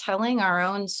simply by telling our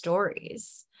own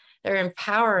stories. They're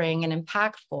empowering and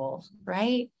impactful,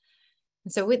 right?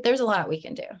 And so there's a lot we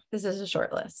can do. This is a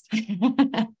short list.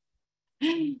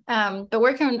 But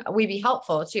where can we be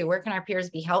helpful too? Where can our peers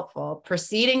be helpful?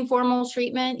 Preceding formal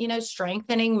treatment,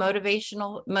 strengthening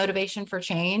motivation for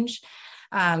change.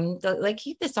 Like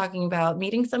Keith is talking about,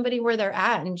 meeting somebody where they're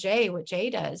at, and what Jay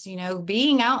does,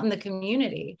 being out in the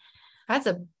community. That's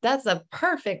a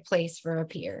perfect place for a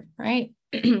peer, right?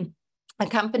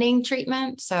 Accompanying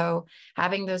treatment. So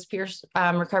having those peer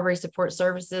recovery support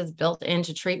services built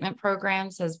into treatment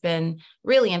programs has been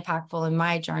really impactful in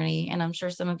my journey, and I'm sure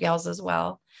some of y'all's as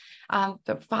well.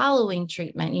 But following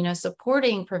treatment,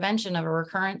 supporting prevention of a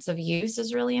recurrence of use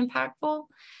is really impactful.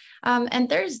 And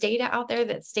there's data out there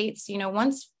that states,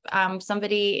 once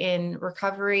somebody in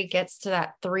recovery gets to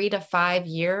that 3 to 5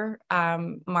 year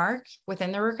mark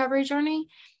within the recovery journey,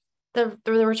 the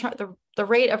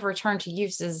rate of return to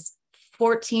use is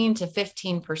 14 to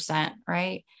 15%,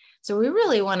 right? So we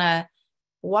really want to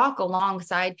walk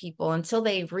alongside people until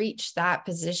they reach that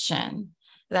position,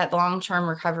 that long-term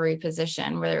recovery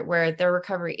position where their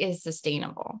recovery is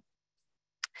sustainable.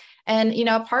 And,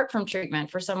 apart from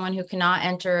treatment, for someone who cannot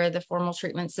enter the formal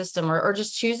treatment system or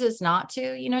just chooses not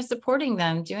to, supporting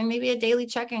them, doing maybe a daily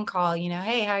check-in call,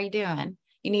 hey, how you doing?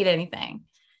 You need anything?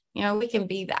 We can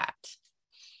be that.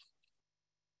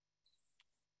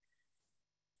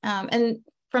 And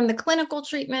from the clinical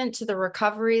treatment to the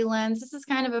recovery lens, this is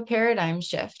kind of a paradigm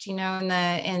shift, in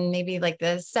maybe like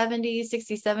the 60s,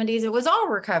 70s, it was all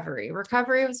recovery.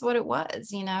 Recovery was what it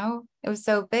was, it was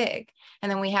so big.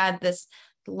 And then we had this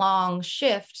long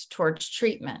shift towards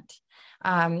treatment.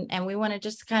 And we want to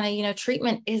just kind of,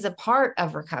 treatment is a part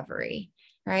of recovery,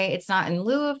 right? It's not in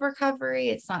lieu of recovery.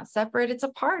 It's not separate. It's a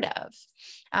part of,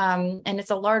 and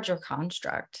it's a larger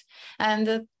construct. And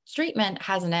the treatment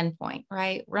has an endpoint,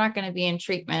 right? We're not going to be in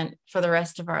treatment for the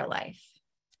rest of our life,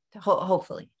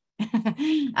 hopefully.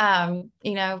 But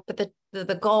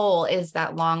the goal is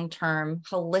that long-term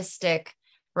holistic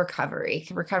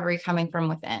recovery coming from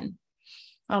within.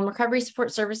 Recovery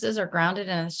support services are grounded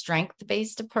in a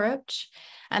strength-based approach,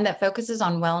 and that focuses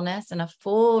on wellness and a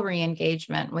full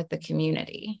re-engagement with the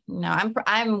community.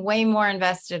 I'm way more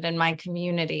invested in my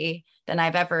community than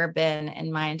I've ever been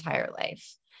in my entire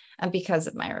life, because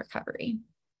of my recovery.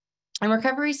 And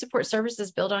recovery support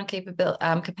services build on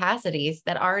capacities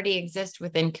that already exist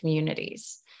within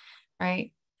communities,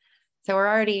 right? So we're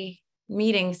already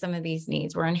meeting some of these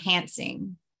needs. We're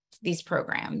enhancing these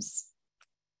programs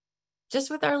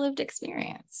just with our lived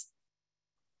experience.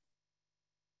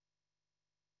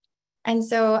 And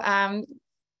so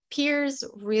peers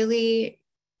really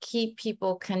keep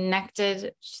people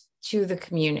connected to the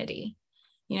community.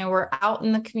 You know, we're out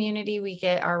in the community, we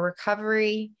get our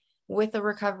recovery with a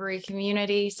recovery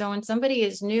community. So when somebody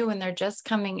is new and they're just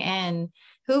coming in,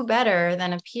 who better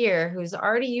than a peer who's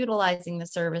already utilizing the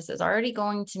services, already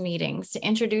going to meetings, to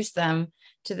introduce them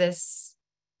to this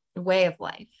way of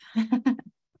life.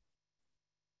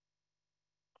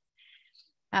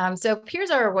 So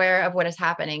peers are aware of what is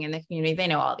happening in the community. They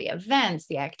know all the events,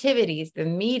 the activities, the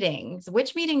meetings,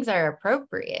 which meetings are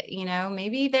appropriate. You know,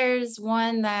 maybe there's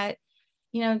one that,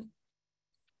 you know,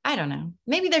 I don't know,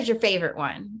 maybe there's your favorite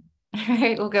one. All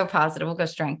right, we'll go positive, we'll go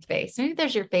strength-based. Maybe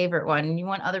there's your favorite one and you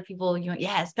want other people, you want,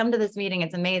 yes, come to this meeting,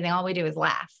 it's amazing. All we do is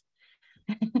laugh.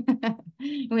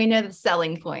 We know the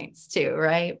selling points too,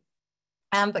 right?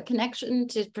 But connection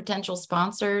to potential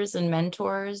sponsors and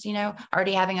mentors, you know,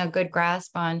 already having a good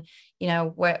grasp on, you know,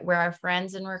 where our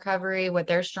friends in recovery, what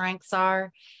their strengths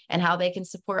are and how they can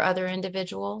support other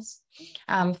individuals.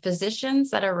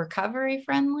 Physicians that are recovery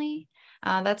friendly,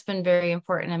 that's been very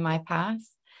important in my path.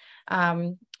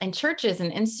 And churches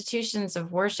and institutions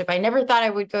of worship. I never thought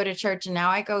I would go to church, and now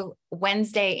I go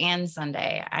Wednesday and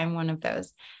Sunday. I'm one of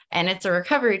those. And it's a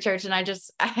recovery church, and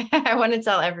I want to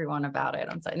tell everyone about it.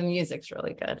 I'm sorry, the music's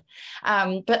really good.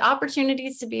 But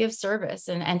opportunities to be of service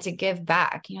and to give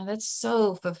back, you know, that's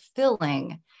so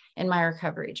fulfilling in my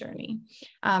recovery journey.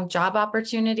 Job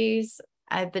opportunities.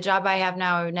 The job I have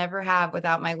now, I would never have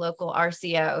without my local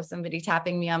RCO, somebody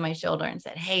tapping me on my shoulder and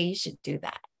said, hey, you should do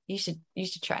that. You should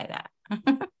try that.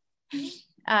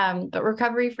 But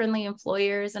recovery friendly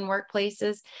employers and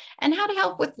workplaces, and how to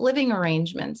help with living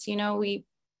arrangements. You know, we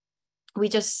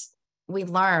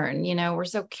learn, you know, we're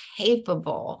so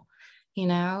capable, you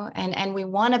know, and we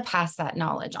want to pass that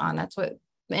knowledge on. That's what,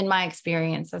 in my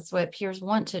experience, that's what peers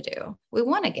want to do. We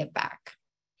want to give back.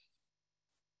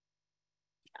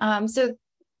 So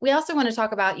we also want to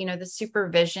talk about, you know, the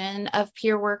supervision of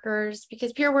peer workers,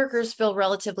 because peer workers fill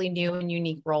relatively new and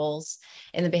unique roles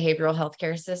in the behavioral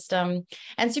healthcare system.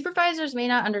 And supervisors may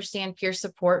not understand peer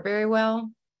support very well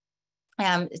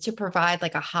to provide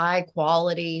like a high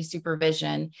quality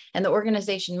supervision, and the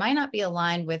organization might not be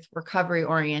aligned with recovery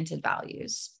oriented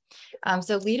values.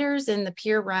 So leaders in the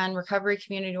peer-run recovery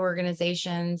community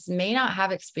organizations may not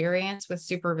have experience with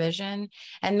supervision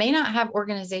and may not have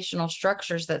organizational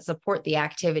structures that support the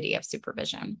activity of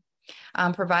supervision.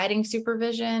 Providing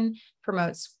supervision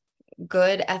promotes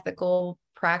good ethical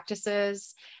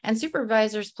practices, and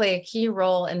supervisors play a key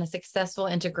role in the successful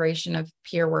integration of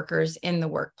peer workers in the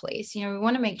workplace. You know, we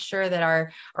want to make sure that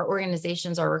our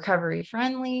organizations are recovery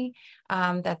friendly,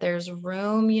 that there's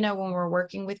room, you know, when we're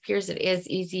working with peers, it is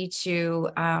easy to,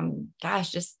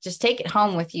 just take it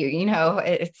home with you. You know,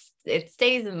 it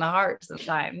stays in the heart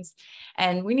sometimes,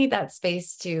 and we need that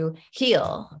space to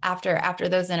heal after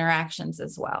those interactions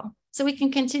as well, so we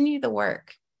can continue the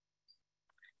work.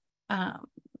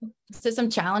 So some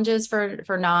challenges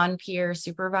for non-peer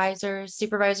supervisors.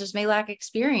 Supervisors may lack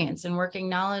experience and working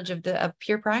knowledge of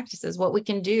peer practices, what we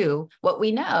can do, what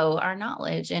we know, our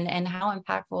knowledge, and how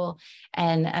impactful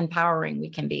and empowering we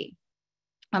can be.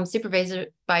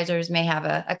 Supervisors may have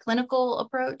a clinical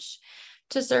approach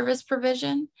to service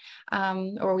provision,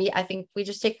 or I think we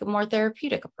just take a more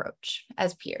therapeutic approach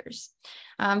as peers.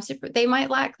 They might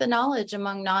lack the knowledge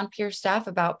among non-peer staff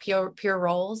about peer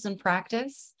roles and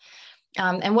practice.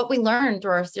 And what we learn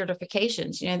through our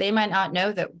certifications, you know, they might not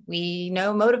know that we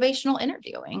know motivational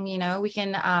interviewing, you know, we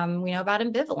know about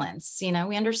ambivalence, you know,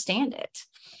 we understand it,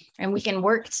 and we can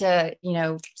work to, you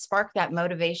know, spark that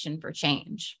motivation for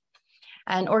change.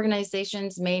 And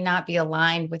organizations may not be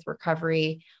aligned with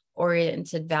recovery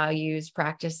oriented values,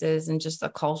 practices, and just a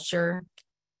culture.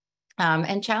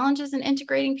 And challenges in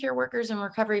integrating peer workers and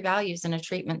recovery values in a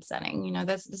treatment setting. You know,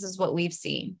 this is what we've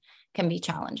seen can be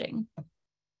challenging.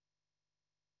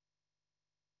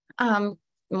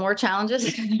 More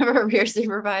challenges for peer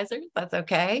supervisors. That's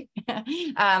okay.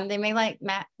 They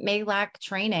may lack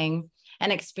training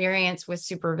and experience with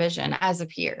supervision as a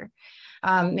peer.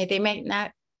 They may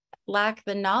not lack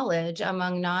the knowledge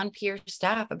among non-peer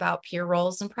staff about peer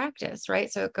roles and practice,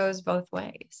 right? So it goes both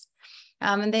ways.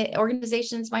 And the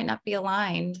organizations might not be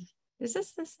aligned. Is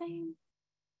this the same?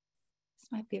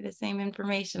 Might be the same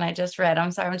information I just read.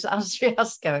 I'm sorry, I'll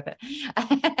just go with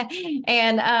it.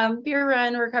 And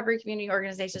peer-run recovery community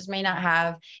organizations may not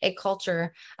have a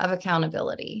culture of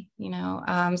accountability, you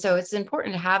know. So it's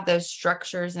important to have those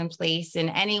structures in place in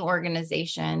any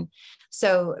organization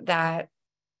so that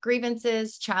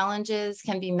grievances, challenges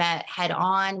can be met head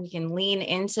on. We can lean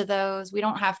into those. We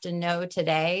don't have to know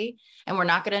today, and we're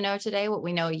not going to know today what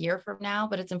we know a year from now,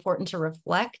 but it's important to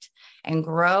reflect and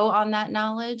grow on that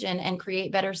knowledge and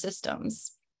create better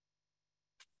systems.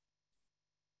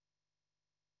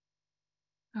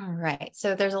 All right,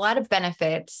 so there's a lot of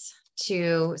benefits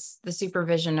to the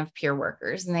supervision of peer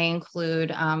workers, and they include,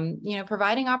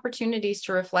 providing opportunities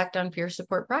to reflect on peer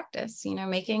support practice,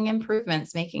 making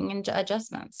improvements, making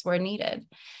adjustments where needed,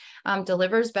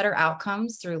 delivers better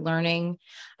outcomes through learning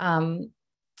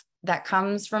that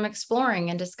comes from exploring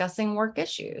and discussing work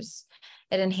issues.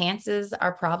 It enhances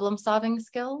our problem-solving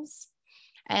skills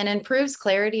and improves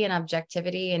clarity and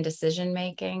objectivity in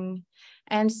decision-making.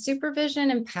 And supervision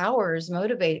empowers,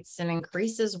 motivates, and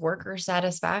increases worker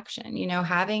satisfaction.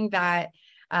 Having that,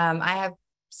 I have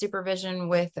supervision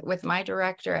with my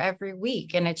director every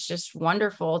week, and it's just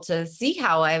wonderful to see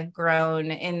how I've grown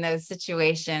in those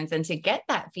situations and to get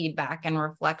that feedback and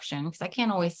reflection, because I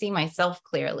can't always see myself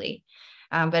clearly.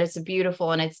 But it's a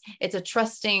beautiful, and it's a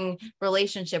trusting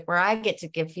relationship where I get to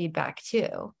give feedback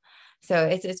too. So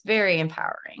it's very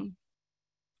empowering.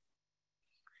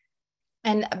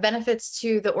 And benefits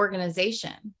to the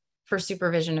organization for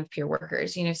supervision of peer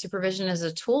workers. Supervision is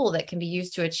a tool that can be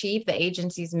used to achieve the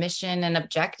agency's mission and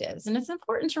objectives. And it's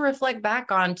important to reflect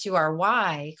back on to our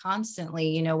why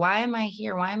constantly. Why am I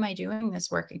here? Why am I doing this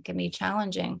work? It can be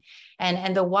challenging.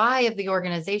 And the why of the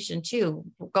organization too,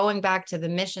 going back to the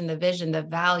mission, the vision, the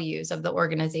values of the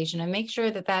organization, and make sure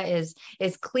that that is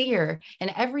clear in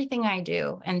everything I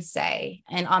do and say,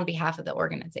 and on behalf of the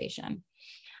organization.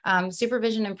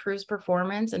 Supervision improves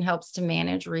performance and helps to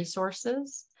manage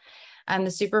resources. And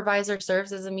the supervisor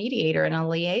serves as a mediator and a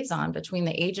liaison between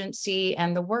the agency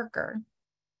and the worker.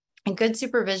 And good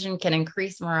supervision can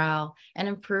increase morale and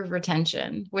improve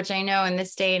retention, which I know in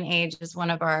this day and age is one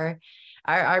of our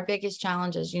biggest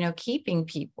challenges, keeping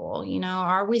people,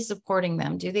 are we supporting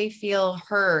them? Do they feel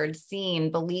heard,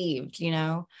 seen, believed?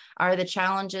 Are the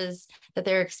challenges that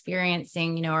they're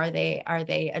experiencing, are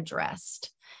they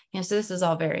addressed? So this is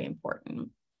all very important.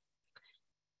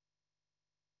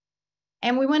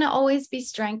 And we want to always be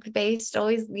strength-based,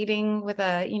 always leading with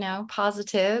a,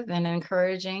 positive and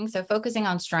encouraging. So focusing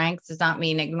on strengths does not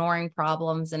mean ignoring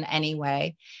problems in any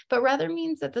way, but rather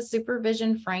means that the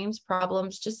supervision frames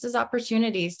problems just as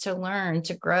opportunities to learn,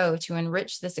 to grow, to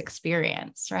enrich this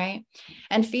experience, right?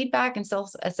 And feedback and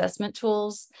self-assessment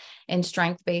tools in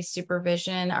strength-based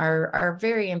supervision are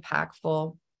very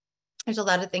impactful. There's a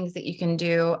lot of things that you can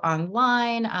do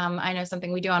online. I know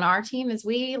something we do on our team is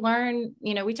we learn,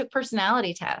 we took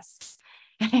personality tests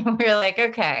and we're like,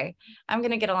 okay, I'm going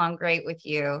to get along great with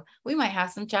you. We might have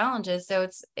some challenges. So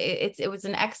it was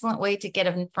an excellent way to get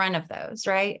in front of those,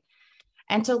 right?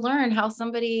 And to learn how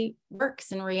somebody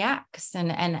works and reacts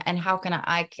and how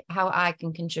I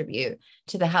can contribute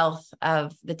to the health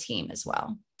of the team as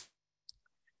well.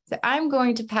 So I'm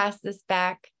going to pass this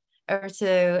back over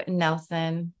to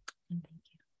Nelson.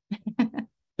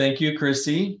 Thank you,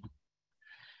 Chrissy.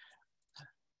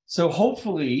 So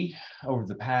hopefully over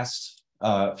the past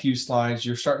few slides,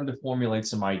 you're starting to formulate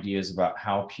some ideas about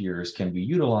how peers can be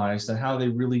utilized and how they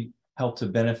really help to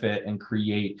benefit and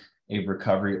create a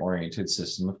recovery-oriented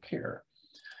system of care.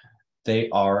 They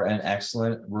are an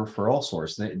excellent referral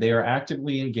source. They are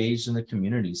actively engaged in the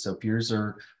community. So peers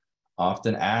are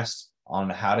often asked on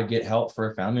how to get help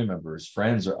for family members,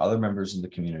 friends, or other members in the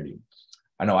community.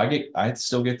 I know I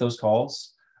still get those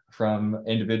calls from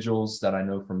individuals that I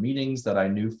know from meetings that I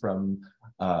knew from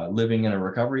living in a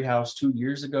recovery house 2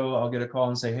 years ago. I'll get a call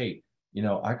and say, hey,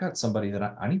 I got somebody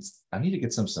that I need to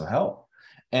get some help.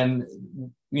 And,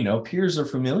 peers are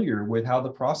familiar with how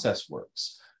the process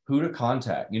works, who to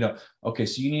contact, okay,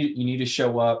 so you need to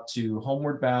show up to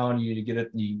Homeward Bound. You need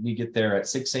to get there at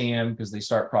 6 a.m. because they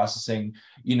start processing,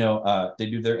 they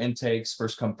do their intakes,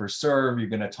 first come, first serve. You're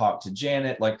going to talk to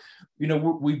Janet.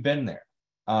 We've been there.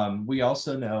 We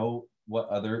also know what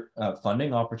other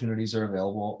funding opportunities are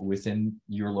available within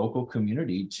your local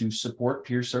community to support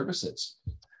peer services.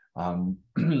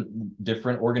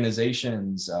 Different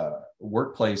organizations,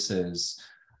 workplaces,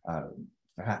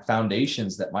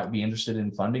 foundations that might be interested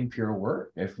in funding peer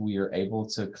work if we are able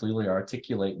to clearly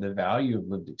articulate the value of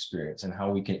lived experience and how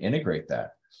we can integrate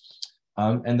that.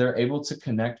 And they're able to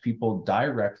connect people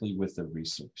directly with the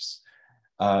resource.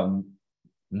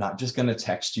 Not just going to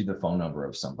text you the phone number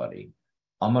of somebody.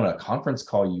 I'm going to conference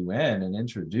call you in and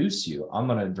introduce you. I'm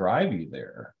going to drive you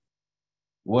there.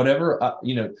 Whatever,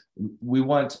 we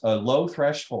want a low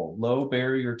threshold, low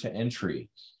barrier to entry,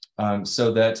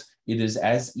 so that it is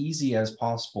as easy as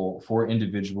possible for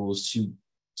individuals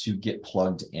to get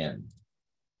plugged in.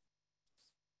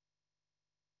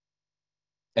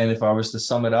 And if I was to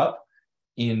sum it up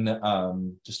in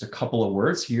just a couple of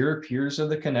words here, peers are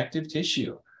the connective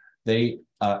tissue. They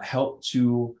help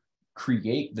to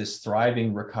create this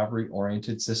thriving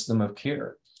recovery-oriented system of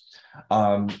care.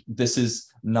 This is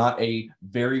not a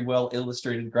very well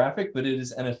illustrated graphic, but it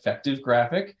is an effective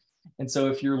graphic. And so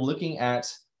if you're looking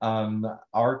at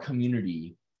our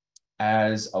community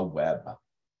as a web,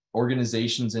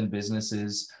 organizations and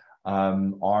businesses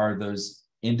are those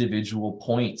individual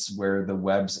points where the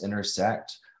webs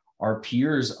intersect. Our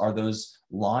peers are those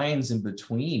lines in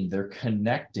between. They're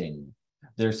connecting.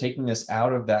 They're taking us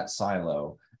out of that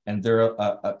silo, and they're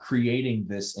creating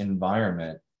this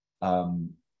environment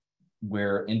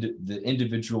where the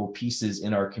individual pieces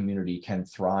in our community can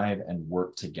thrive and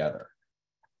work together.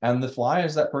 And the fly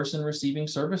is that person receiving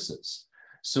services.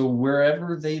 So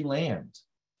wherever they land,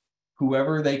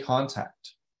 whoever they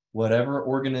contact, whatever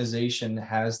organization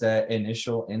has that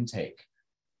initial intake,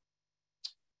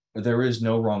 there is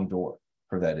no wrong door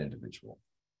for that individual.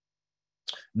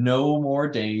 No more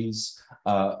days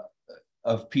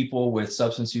of people with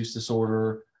substance use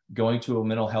disorder going to a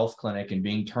mental health clinic and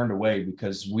being turned away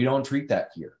because we don't treat that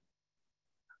here,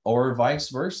 or vice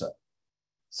versa.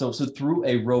 So through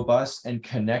a robust and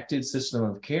connected system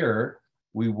of care,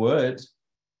 we would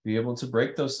be able to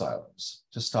break those silos,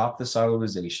 to stop the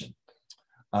siloization,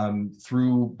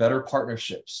 through better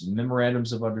partnerships,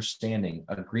 memorandums of understanding,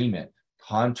 agreement,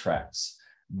 contracts,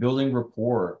 building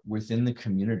rapport within the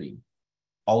community.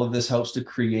 All of this helps to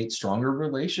create stronger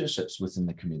relationships within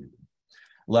the community.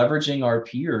 Leveraging our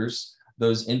peers,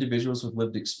 those individuals with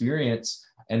lived experience,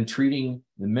 and treating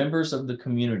the members of the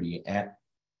community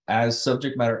as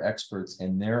subject matter experts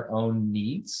in their own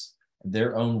needs,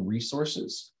 their own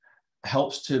resources,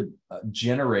 helps to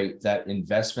generate that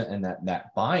investment and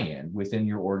that buy-in within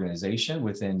your organization,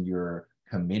 within your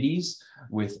committees,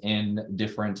 within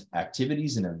different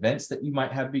activities and events that you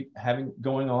might have having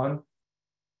going on.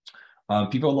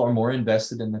 People are more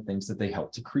invested in the things that they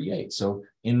help to create. So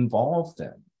involve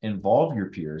them, involve your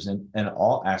peers in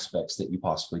all aspects that you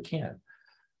possibly can.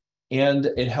 And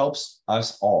it helps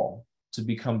us all to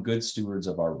become good stewards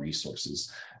of our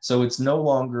resources. So it's no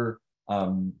longer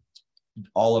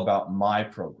all about my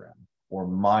program or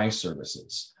my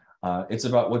services. It's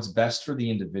about what's best for the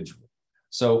individual.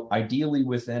 So ideally,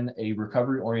 within a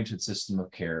recovery-oriented system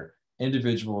of care,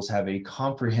 individuals have a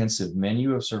comprehensive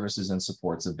menu of services and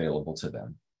supports available to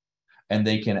them. And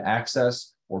they can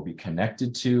access or be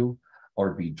connected to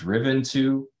or be driven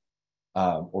to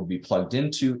or be plugged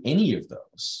into any of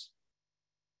those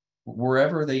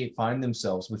wherever they find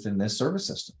themselves within this service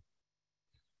system.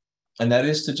 And that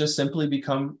is to just simply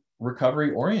become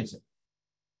recovery-oriented.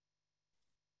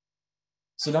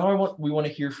 So now we want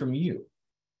to hear from you.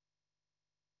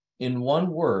 In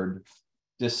one word,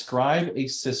 describe a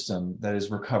system that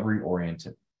is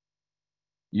recovery-oriented.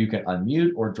 You can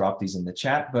unmute or drop these in the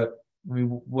chat, but I mean,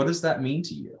 what does that mean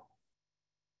to you?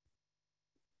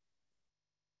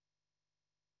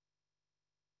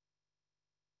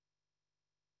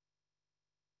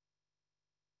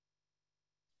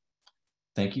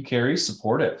 Thank you, Carrie.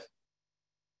 Supportive.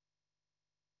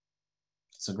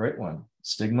 It's a great one.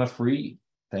 Stigma-free.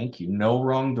 Thank you. No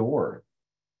wrong door.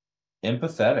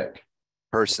 Empathetic.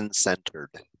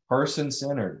 Person-centered.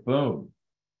 Person-centered. Boom.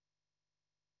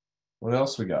 What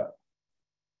else we got?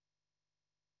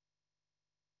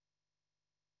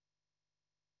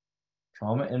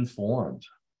 Trauma-informed.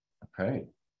 Okay.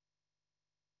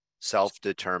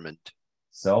 Self-determined.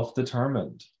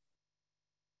 Self-determined.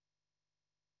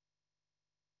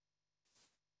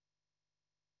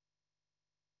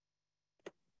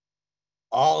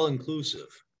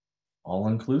 All-inclusive.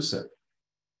 All-inclusive.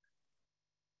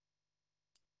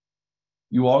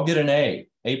 You all get an A+.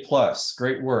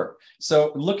 Great work.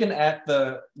 So looking at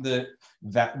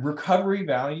that recovery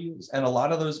values, and a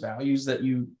lot of those values that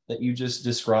you just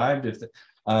described,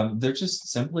 they're just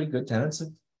simply good tenets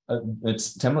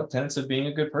of being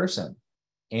a good person.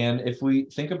 And if we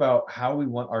think about how we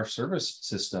want our service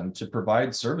system to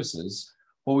provide services,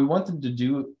 well, we want them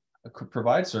to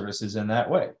provide services in that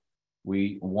way.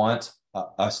 We want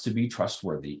us to be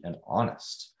trustworthy and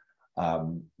honest.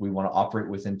 We want to operate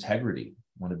with integrity.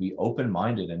 We want to be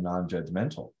open-minded and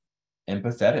non-judgmental,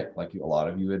 empathetic, like a lot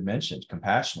of you had mentioned,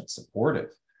 compassionate,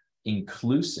 supportive,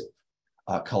 inclusive,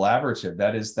 collaborative.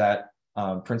 That is that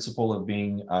principle of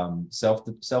being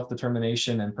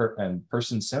self-determination and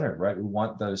person-centered, right? We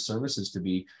want those services to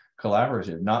be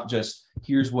collaborative, not just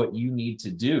here's what you need to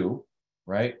do,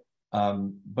 right?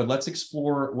 But let's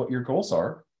explore what your goals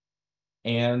are,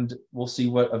 and we'll see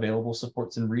what available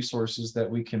supports and resources that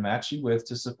we can match you with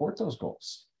to support those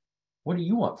goals. What do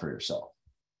you want for yourself?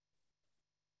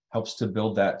 helps to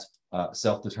build that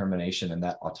self-determination and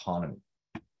that autonomy.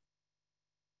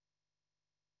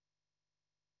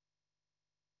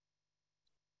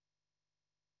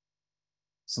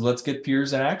 So let's get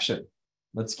peers in action.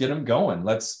 Let's get them going.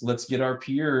 Let's get our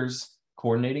peers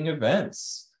coordinating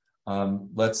events.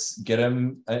 Let's get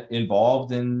them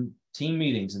involved in team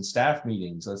meetings and staff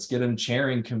meetings. Let's get them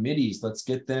chairing committees. Let's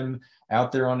get them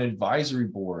out there on advisory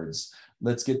boards.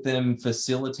 Let's get them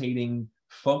facilitating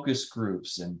focus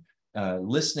groups and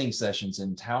listening sessions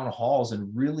in town halls,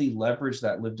 and really leverage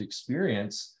that lived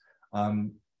experience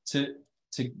to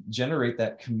generate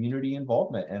that community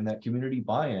involvement and that community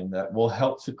buy-in that will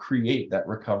help to create that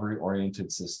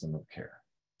recovery-oriented system of care.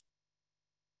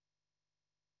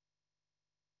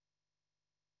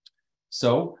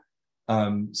 So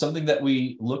something that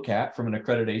we look at from an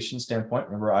accreditation standpoint,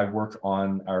 remember I worked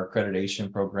on our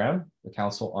accreditation program, the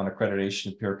Council on Accreditation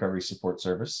of Peer Recovery Support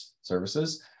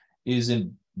Services, is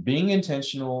in being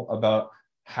intentional about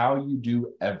how you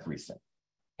do everything.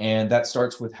 And that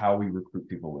starts with how we recruit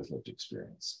people with lived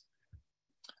experience.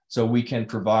 So we can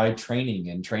provide training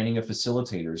and training of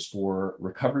facilitators for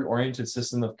recovery-oriented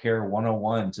system of care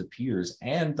 101 to peers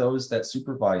and those that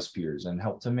supervise peers and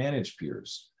help to manage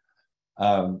peers.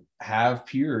 Have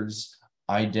peers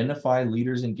identify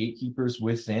leaders and gatekeepers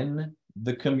within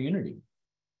the community.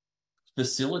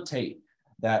 Facilitate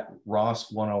that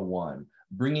ROS 101,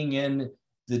 bringing in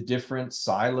the different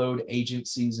siloed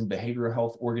agencies and behavioral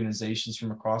health organizations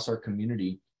from across our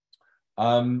community,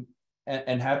 and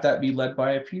have that be led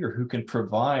by a peer who can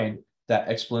provide that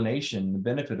explanation, the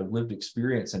benefit of lived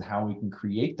experience, and how we can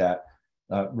create that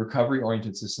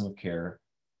recovery-oriented system of care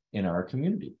in our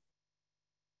community.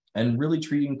 And really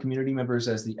treating community members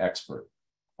as the expert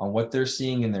on what they're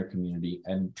seeing in their community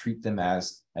and treat them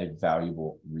as a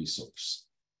valuable resource.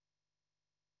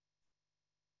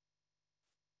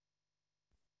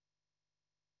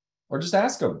 Or just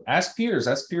ask them, ask peers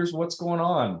what's going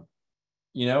on.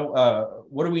 You know,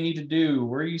 what do we need to do?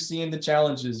 Where are you seeing the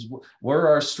challenges? Where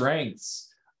are our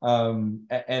strengths?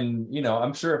 And, you know,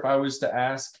 I'm sure if I was to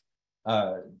ask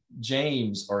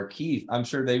James or Keith, I'm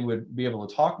sure they would be able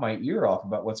to talk my ear off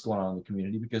about what's going on in the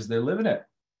community because they're living it.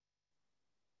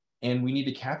 And we need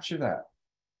to capture that.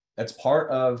 That's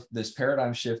part of this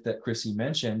paradigm shift that Chrissy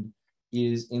mentioned,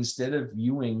 is instead of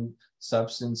viewing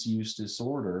substance use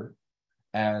disorder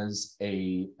as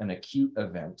an acute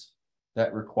event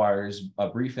that requires a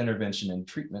brief intervention and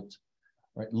treatment,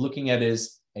 right? Looking at it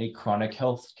as a chronic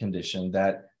health condition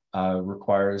that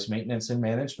requires maintenance and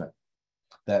management,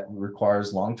 that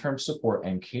requires long-term support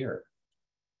and care.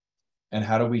 And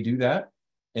how do we do that?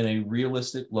 In a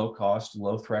realistic, low-cost,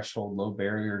 low-threshold,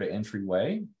 low-barrier to entry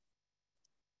way?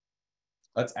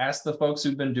 Let's ask the folks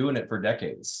who've been doing it for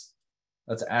decades.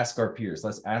 Let's ask our peers.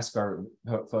 Let's ask our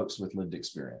folks with lived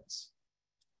experience.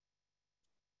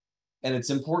 And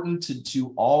it's important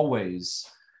to always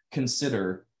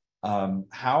consider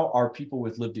how are people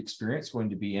with lived experience going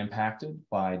to be impacted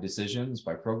by decisions,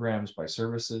 by programs, by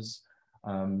services,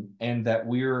 and that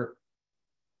we're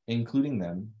including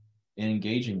them and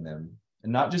engaging them,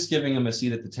 and not just giving them a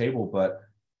seat at the table, but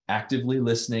actively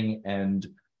listening and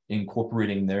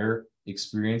incorporating their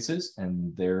experiences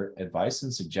and their advice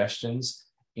and suggestions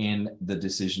in the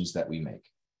decisions that we make.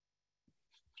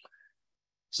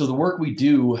 So the work we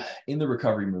do in the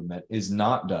recovery movement is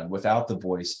not done without the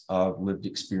voice of lived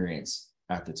experience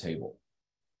at the table.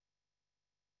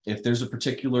 If there's a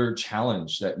particular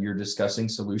challenge that you're discussing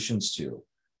solutions to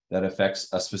that affects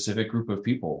a specific group of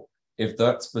people, if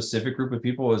that specific group of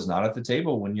people is not at the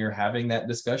table when you're having that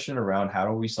discussion around how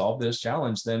do we solve this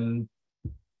challenge, then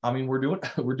I mean, we're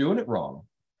doing it wrong.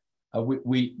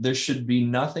 There should be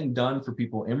nothing done for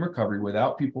people in recovery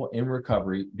without people in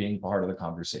recovery being part of the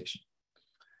conversation.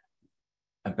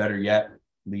 And better yet,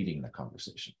 leading the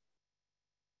conversation.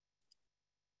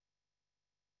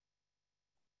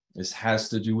 This has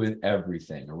to do with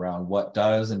everything around what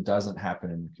does and doesn't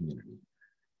happen in the community.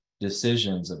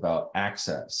 Decisions about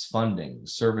access, funding,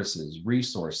 services,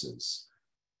 resources,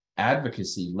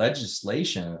 advocacy,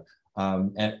 legislation,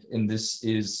 and this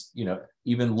is, you know,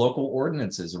 even local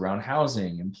ordinances around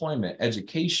housing, employment,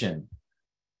 education.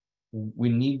 We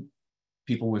need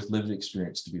people with lived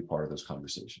experience to be part of those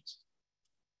conversations.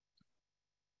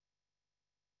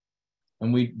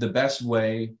 And the best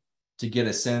way to get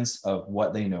a sense of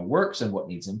what they know works and what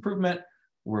needs improvement,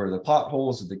 where the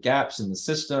potholes or the gaps in the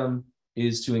system,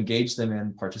 is to engage them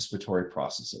in participatory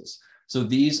processes. So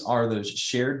these are those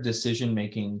shared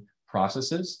decision-making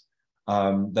processes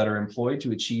that are employed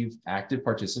to achieve active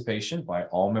participation by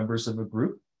all members of a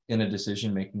group in a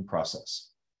decision-making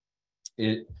process.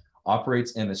 It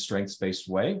operates in a strengths-based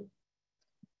way.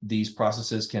 these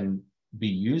processes can be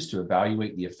used to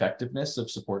evaluate the effectiveness of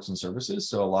supports and services.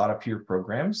 So a lot of peer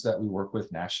programs that we work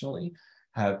with nationally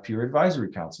have peer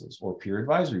advisory councils or peer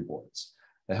advisory boards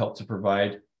that help to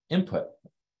provide input.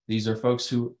 These are folks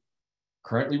who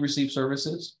currently receive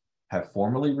services, have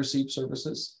formerly received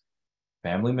services,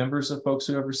 family members of folks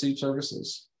who have received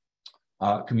services,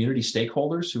 community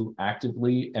stakeholders who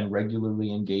actively and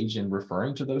regularly engage in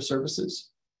referring to those services,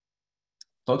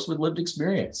 folks with lived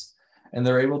experience, and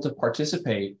they're able to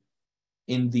participate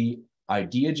in the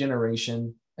idea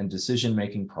generation and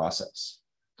decision-making process.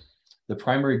 The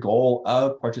primary goal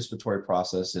of participatory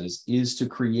processes is to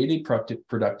create a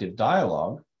productive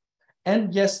dialogue.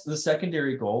 And yes, the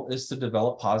secondary goal is to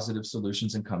develop positive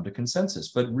solutions and come to consensus,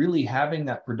 but really having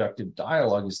that productive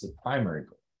dialogue is the primary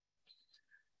goal.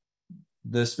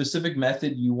 The specific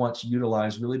method you want to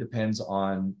utilize really depends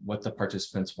on what the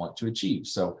participants want to achieve.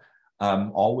 So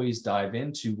always dive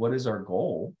into what is our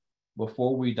goal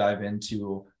before we dive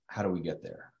into how do we get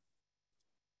there.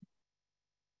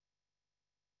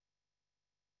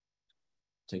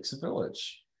 Takes a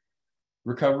village.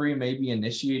 Recovery may be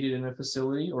initiated in a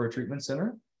facility or a treatment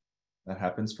center. That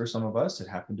happens for some of us. It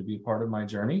happened to be part of my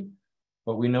journey,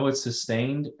 but we know it's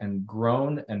sustained and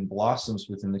grown and blossoms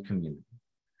within the community.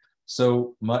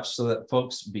 So much so that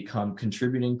folks become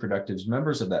contributing, productive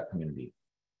members of that community.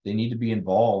 They need to be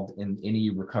involved in any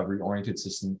recovery-oriented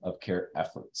system of care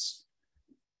efforts.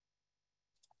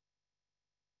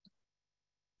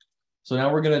 So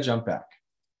now we're going to jump back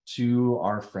to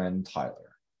our friend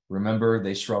Tyler. Remember,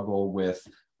 they struggle with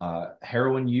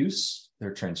heroin use,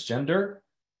 they're transgender,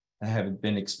 they have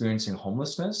been experiencing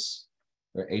homelessness,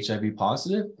 they're HIV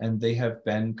positive, and they have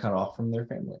been cut off from their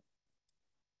family.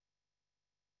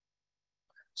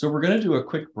 So we're going to do a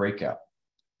quick breakout.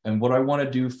 And what I want to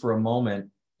do for a moment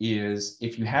is,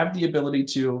 if you have the ability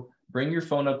to, bring your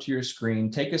phone up to your screen,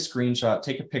 take a screenshot,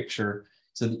 take a picture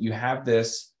so that you have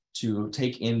this to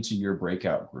take into your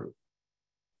breakout group.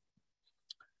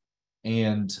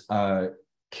 And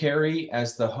Carrie,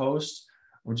 as the host,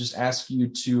 we'll just ask you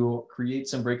to create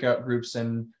some breakout groups,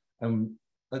 and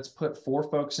let's put 4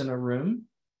 folks in a room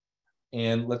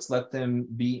and let's let them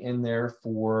be in there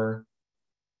for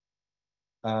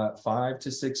 5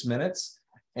 to 6 minutes.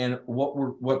 And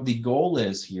what the goal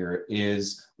is here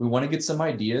is we want to get some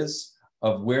ideas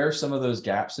of where some of those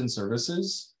gaps in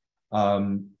services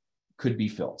could be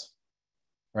filled,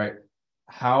 right?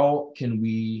 How can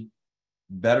we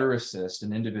better assist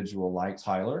an individual like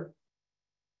Tyler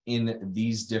in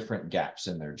these different gaps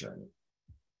in their journey?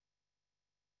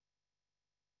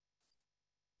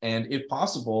 And if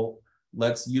possible,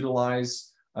 let's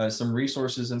utilize some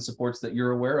resources and supports that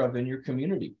you're aware of in your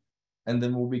community. And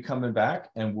then we'll be coming back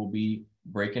and we'll be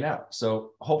breaking out.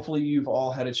 So hopefully you've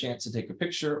all had a chance to take a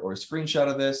picture or a screenshot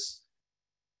of this.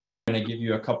 I'm going to give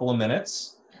you a couple of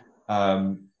minutes.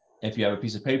 If you have a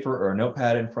piece of paper or a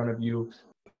notepad in front of you,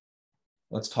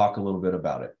 let's talk a little bit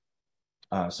about it.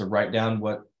 So write down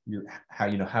how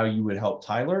you would help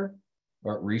Tyler,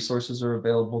 what resources are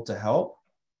available to help,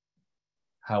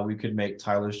 how we could make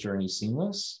Tyler's journey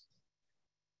seamless.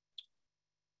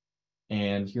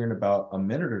 And here in about a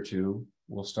minute or two,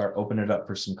 we'll start opening it up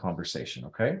for some conversation,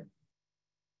 okay?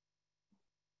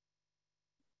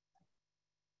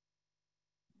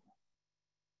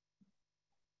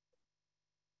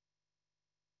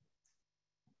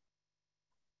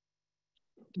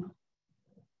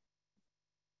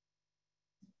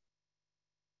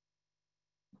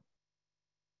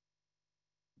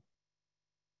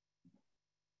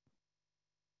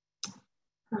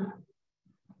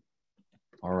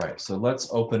 All right, so let's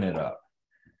open it up.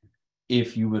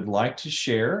 If you would like to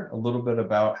share a little bit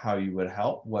about how you would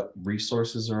help, what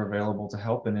resources are available to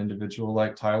help an individual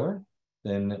like Tyler,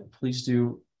 then please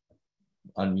do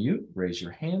unmute, raise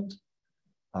your hand.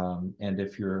 And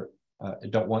if you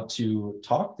don't want to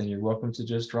talk, then you're welcome to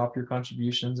just drop your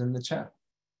contributions in the chat.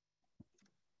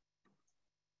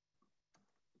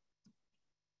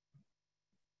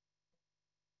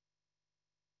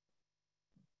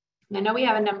 I know we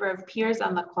have a number of peers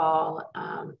on the call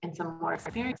and some more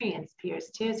experienced peers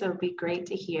too, so it'd be great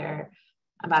to hear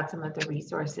about some of the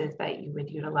resources that you would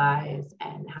utilize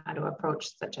and how to approach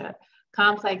such a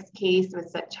complex case with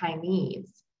such high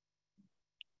needs.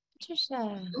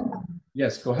 Patricia.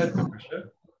 Yes, go ahead, Patricia.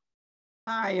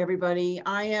 Hi, everybody.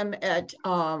 I am at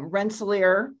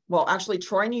Rensselaer, well, actually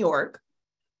Troy, New York.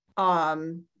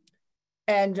 And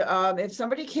if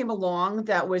somebody came along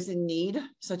that was in need,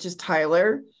 such as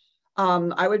Tyler,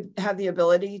 I would have the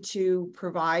ability to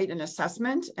provide an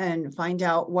assessment and find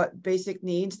out what basic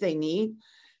needs they need.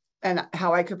 and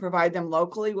how I could provide them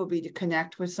locally will be to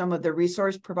connect with some of the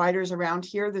resource providers around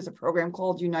here. There's a program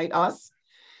called Unite Us,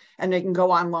 and they can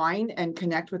go online and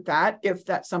connect with that if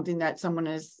that's something that someone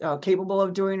is capable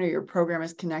of doing, or your program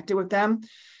is connected with them.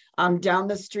 I'm down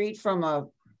the street from a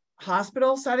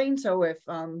hospital setting, so if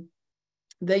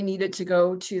they needed to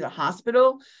go to the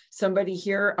hospital, somebody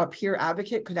here, a peer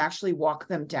advocate, could actually walk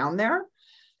them down there.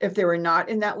 If they were not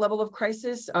in that level of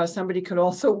crisis, somebody could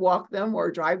also walk them or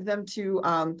drive them to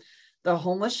the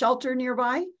homeless shelter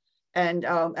nearby, and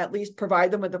at least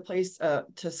provide them with a place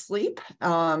to sleep.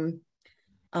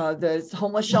 The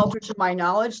homeless shelter, to my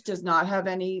knowledge, does not have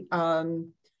any, what's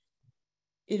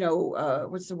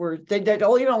the word? They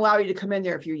don't even allow you to come in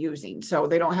there if you're using, so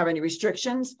they don't have any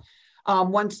restrictions.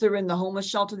 Once they're in the homeless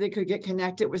shelter, they could get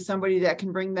connected with somebody that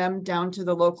can bring them down to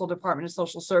the local Department of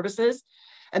Social Services.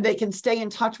 And they can stay in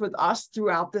touch with us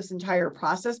throughout this entire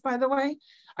process, by the way.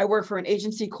 I work for an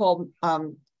agency called,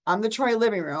 I'm the Troy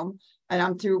Living Room, and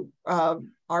I'm through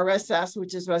RSS,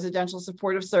 which is Residential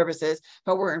Supportive Services,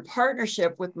 but we're in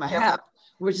partnership with MHEP,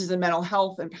 which is a mental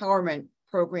health empowerment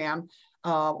program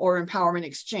or empowerment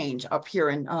exchange up here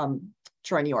in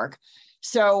Troy, New York.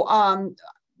 So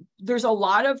there's a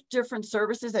lot of different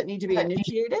services that need to be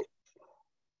initiated.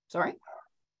 Sorry.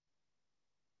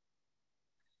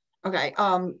 Okay,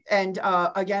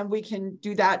 again, we can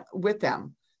do that with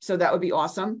them. So that would be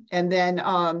awesome. And then,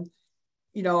 I'm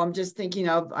just thinking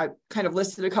of, I kind of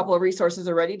listed a couple of resources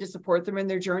already to support them in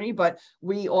their journey, but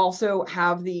we also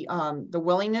have the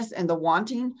willingness and the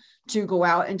wanting to go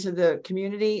out into the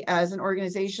community as an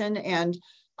organization and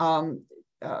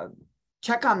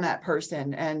check on that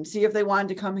person and see if they wanted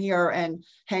to come here and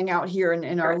hang out here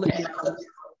in our living room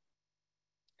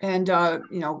and,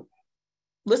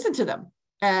 listen to them.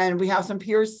 And we have some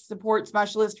peer support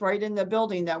specialists right in the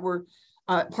building that we're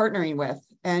partnering with.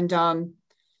 And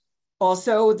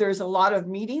also there's a lot of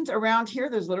meetings around here.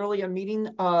 There's literally a meeting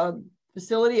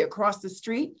facility across the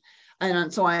street.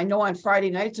 And so I know on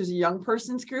Friday nights, there's a young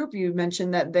person's group. You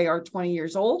mentioned that they are 20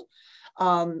 years old.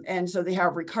 And so they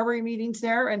have recovery meetings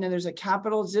there. And then there's a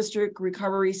Capital District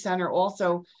Recovery Center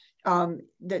also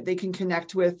that they can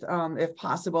connect with if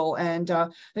possible. And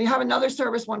they have another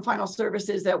service, one final service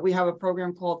is that we have a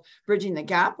program called Bridging the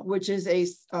Gap, which is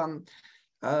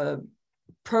a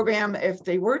program. If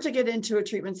they were to get into a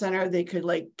treatment center, they could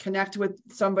connect with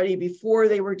somebody before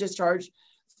they were discharged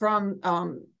from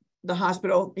the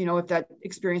hospital, if that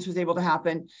experience was able to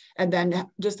happen, and then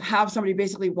just have somebody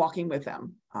basically walking with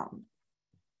them.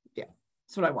 Yeah,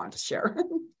 that's what I wanted to share.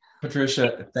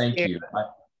 Patricia, thank you.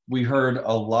 We heard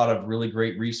a lot of really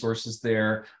great resources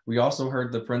there. We also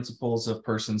heard the principles of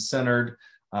person-centered.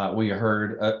 We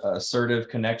heard assertive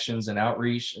connections and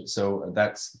outreach. So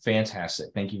that's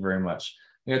fantastic. Thank you very much.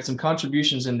 We had some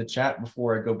contributions in the chat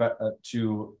before I go back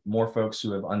to more folks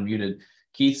who have unmuted.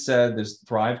 Keith said this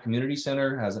Thrive Community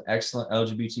Center has an excellent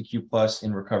LGBTQ+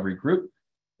 in recovery group.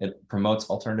 It promotes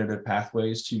alternative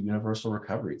pathways to universal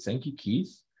recovery. Thank you,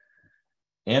 Keith.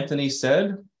 Anthony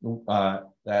said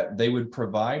that they would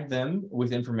provide them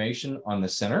with information on the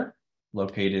center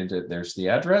located, there's the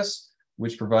address,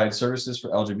 which provides services for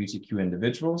LGBTQ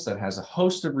individuals that has a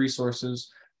host of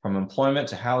resources from employment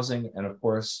to housing and of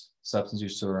course, substance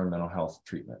use disorder and mental health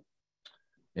treatment.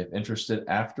 If interested,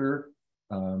 after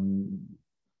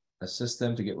assist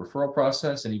them to get referral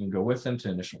process and even go with them to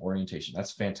initial orientation.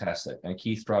 That's fantastic. And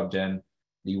Keith dropped in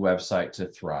the website to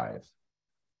Thrive.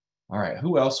 All right,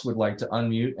 who else would like to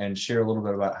unmute and share a little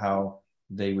bit about how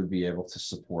they would be able to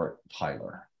support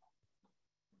Tyler?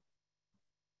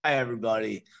 Hi,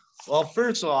 everybody. Well,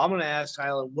 first of all, I'm going to ask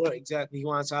Tyler what exactly he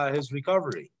wants out of his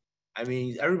recovery. I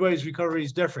mean, everybody's recovery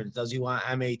is different. Does he want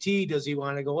MAT? Does he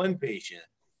want to go inpatient?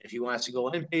 If he wants to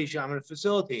go inpatient, I'm going to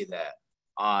facilitate that.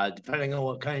 Depending on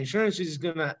what kind of insurance he's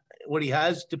what he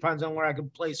has, depends on where I can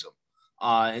place him.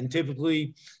 And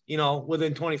typically,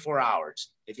 within 24 hours.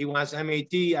 If he wants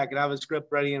MAT, I could have a script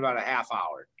ready in about a half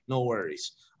hour. No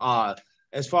worries.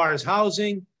 As far as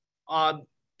housing,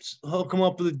 hook them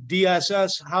up with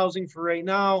DSS housing for right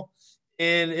now.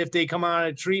 And if they come out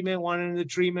of treatment, one into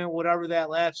treatment, whatever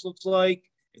that lapse looks like,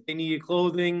 if they need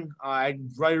clothing, I'd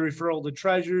write a referral to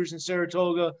Treasures in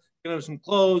Saratoga, give them some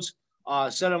clothes,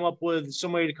 set them up with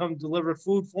somebody to come deliver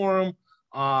food for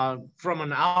them from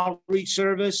an outreach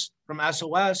service from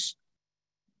SOS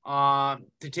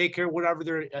to take care of whatever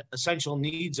their essential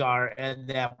needs are at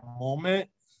that moment.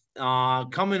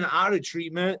 Coming out of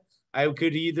treatment, I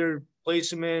could either place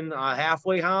them in a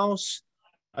halfway house,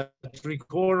 a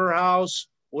 3/4 house,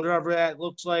 whatever that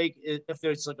looks like. If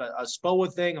there's like a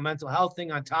SPOA thing, a mental health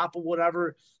thing on top of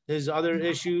whatever his other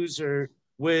issues or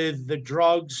with the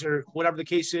drugs or whatever the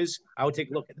case is. I would take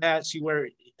a look at that, see where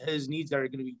his needs are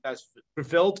going to be best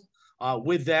fulfilled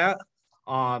with that.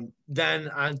 Then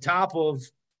on top of,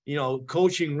 you know,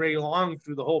 coaching right along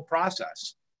through the whole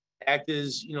process, act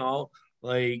as, you know,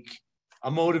 like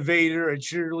a motivator, a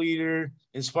cheerleader,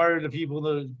 inspire the people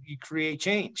to create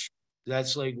change.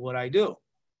 That's like what I do.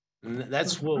 And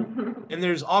that's what, and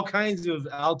there's all kinds of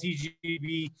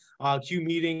LGBTQ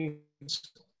meetings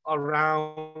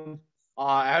around.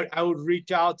 I would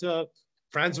reach out to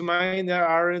friends of mine that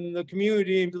are in the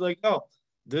community and be like, oh,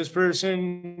 this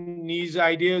person needs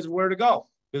ideas where to go.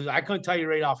 Because I couldn't tell you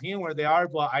right offhand where they are,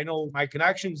 but I know my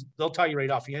connections, they'll tell you right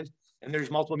offhand. And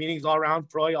there's multiple meetings all around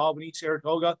Troy, Albany,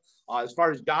 Saratoga. As far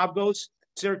as job goes,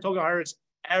 Saratoga hires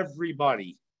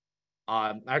everybody.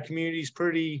 Our community is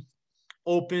pretty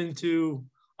open to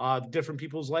different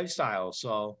people's lifestyles.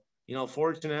 So, you know,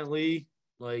 fortunately,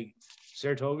 like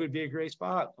Saratoga would be a great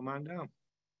spot. Come on down.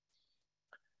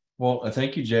 Well,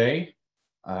 thank you, Jay.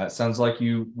 It sounds like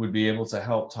you would be able to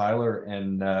help Tyler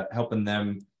and helping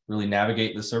them really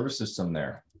navigate the service system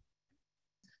there.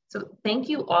 So thank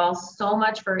you all so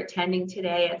much for attending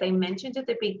today. As I mentioned at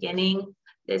the beginning,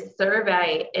 this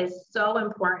survey is so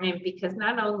important because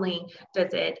not only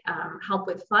does it help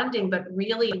with funding, but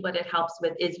really what it helps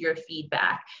with is your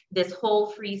feedback. This whole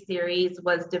free series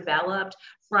was developed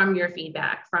from your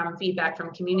feedback from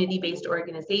community-based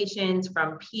organizations,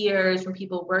 from peers, from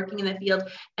people working in the field,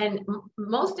 and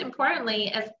most importantly,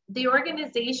 as the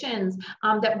organizations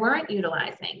that weren't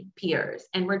utilizing peers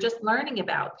and were just learning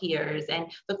about peers and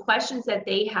the questions that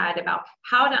they had about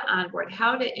how to onboard,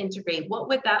 how to integrate, what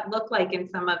would that look like in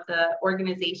some of the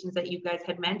organizations that you guys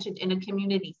had mentioned in a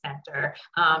community center,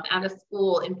 at a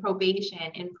school, in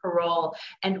probation, in parole,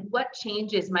 and what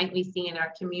changes might we see in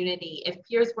our community if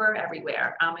peers were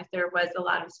everywhere? If there was a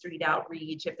lot of street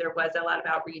outreach, if there was a lot of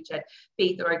outreach at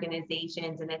faith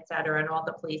organizations and et cetera, and all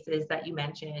the places that you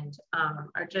mentioned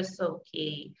are just so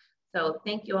key. So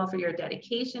thank you all for your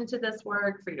dedication to this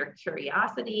work, for your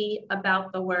curiosity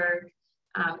about the work.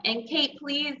 And Kate,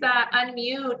 please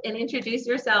unmute and introduce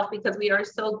yourself, because we are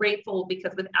so grateful,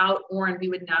 because without Orrin, we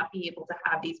would not be able to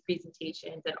have these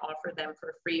presentations and offer them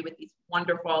for free with these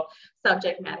wonderful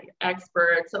subject matter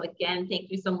experts. So again, thank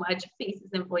you so much, Faces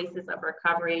and Voices of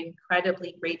Recovery.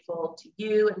 Incredibly grateful to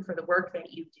you and for the work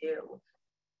that you do.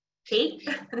 Kate?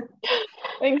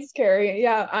 Thanks, Carrie.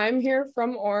 Yeah, I'm here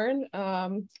from Orrin,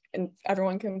 and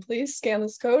everyone can please scan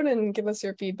this code and give us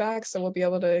your feedback, so we'll be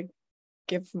able to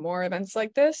give more events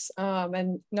like this.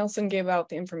 And Nelson gave out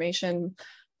the information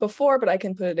before, but I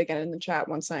can put it again in the chat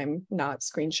once I'm not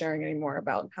screen sharing anymore,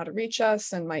 about how to reach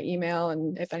us and my email.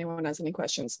 And if anyone has any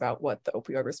questions about what the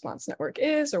Opioid Response Network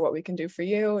is or what we can do for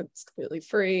you, it's completely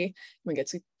free. We get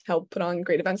to help put on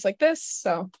great events like this.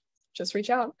 So just reach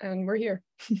out and we're here.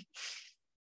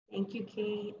 Thank you,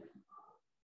 Kate.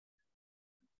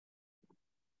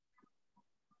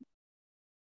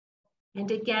 And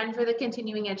again, for the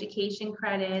continuing education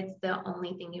credits, the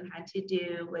only thing you had to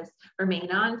do was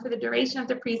remain on for the duration of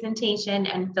the presentation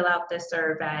and fill out the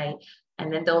survey. And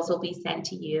then those will be sent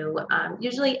to you.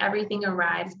 Usually everything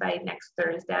arrives by next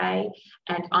Thursday.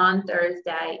 And on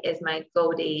Thursday is my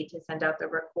go date to send out the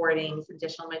recordings,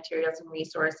 additional materials and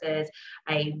resources.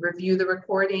 I review the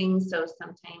recordings. So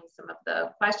sometimes some of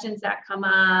the questions that come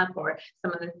up or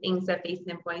some of the things that Faces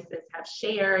and Voices have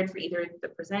shared for either the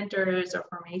presenters or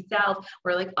for myself,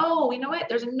 we're like, oh, you know what?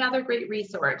 There's another great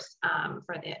resource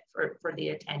for the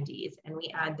attendees. And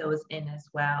we add those in as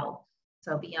well.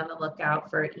 So be on the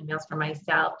lookout for emails from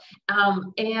myself.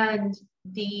 And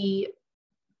the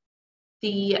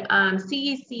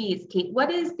CECs, Kate, what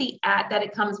is the @ that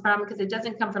it comes from? Because it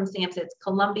doesn't come from SAMHSA, it's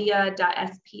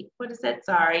Columbia.sp. What is it?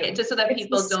 Sorry, just so that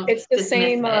people don't. It's the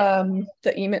same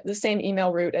the same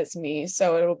email route as me,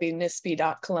 so it'll be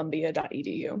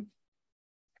nisp.columbia.edu.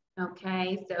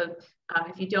 Okay, so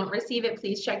if you don't receive it,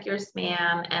 please check your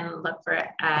spam and look for it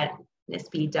at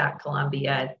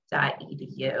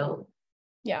nisp.columbia.edu.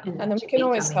 Yeah, and then we can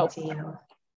always help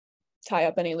tie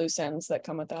up any loose ends that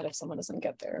come with that if someone doesn't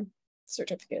get their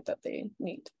certificate that they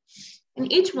need.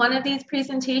 And each one of these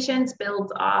presentations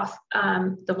builds off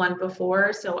the one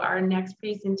before. So our next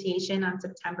presentation on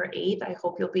September 8th, I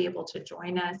hope you'll be able to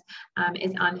join us,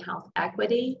 is on health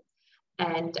equity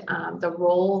and the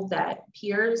role that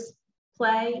peers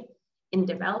play in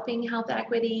developing health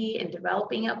equity and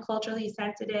developing a culturally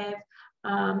sensitive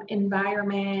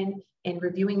environment, and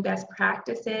reviewing best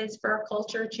practices for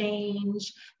culture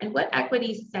change, and what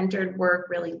equity-centered work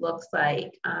really looks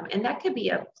like. And that could be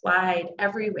applied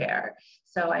everywhere.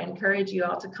 So I encourage you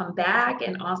all to come back,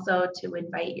 and also to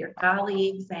invite your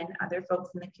colleagues and other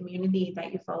folks in the community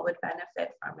that you feel would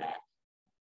benefit from it.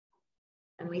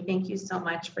 And we thank you so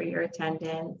much for your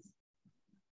attendance.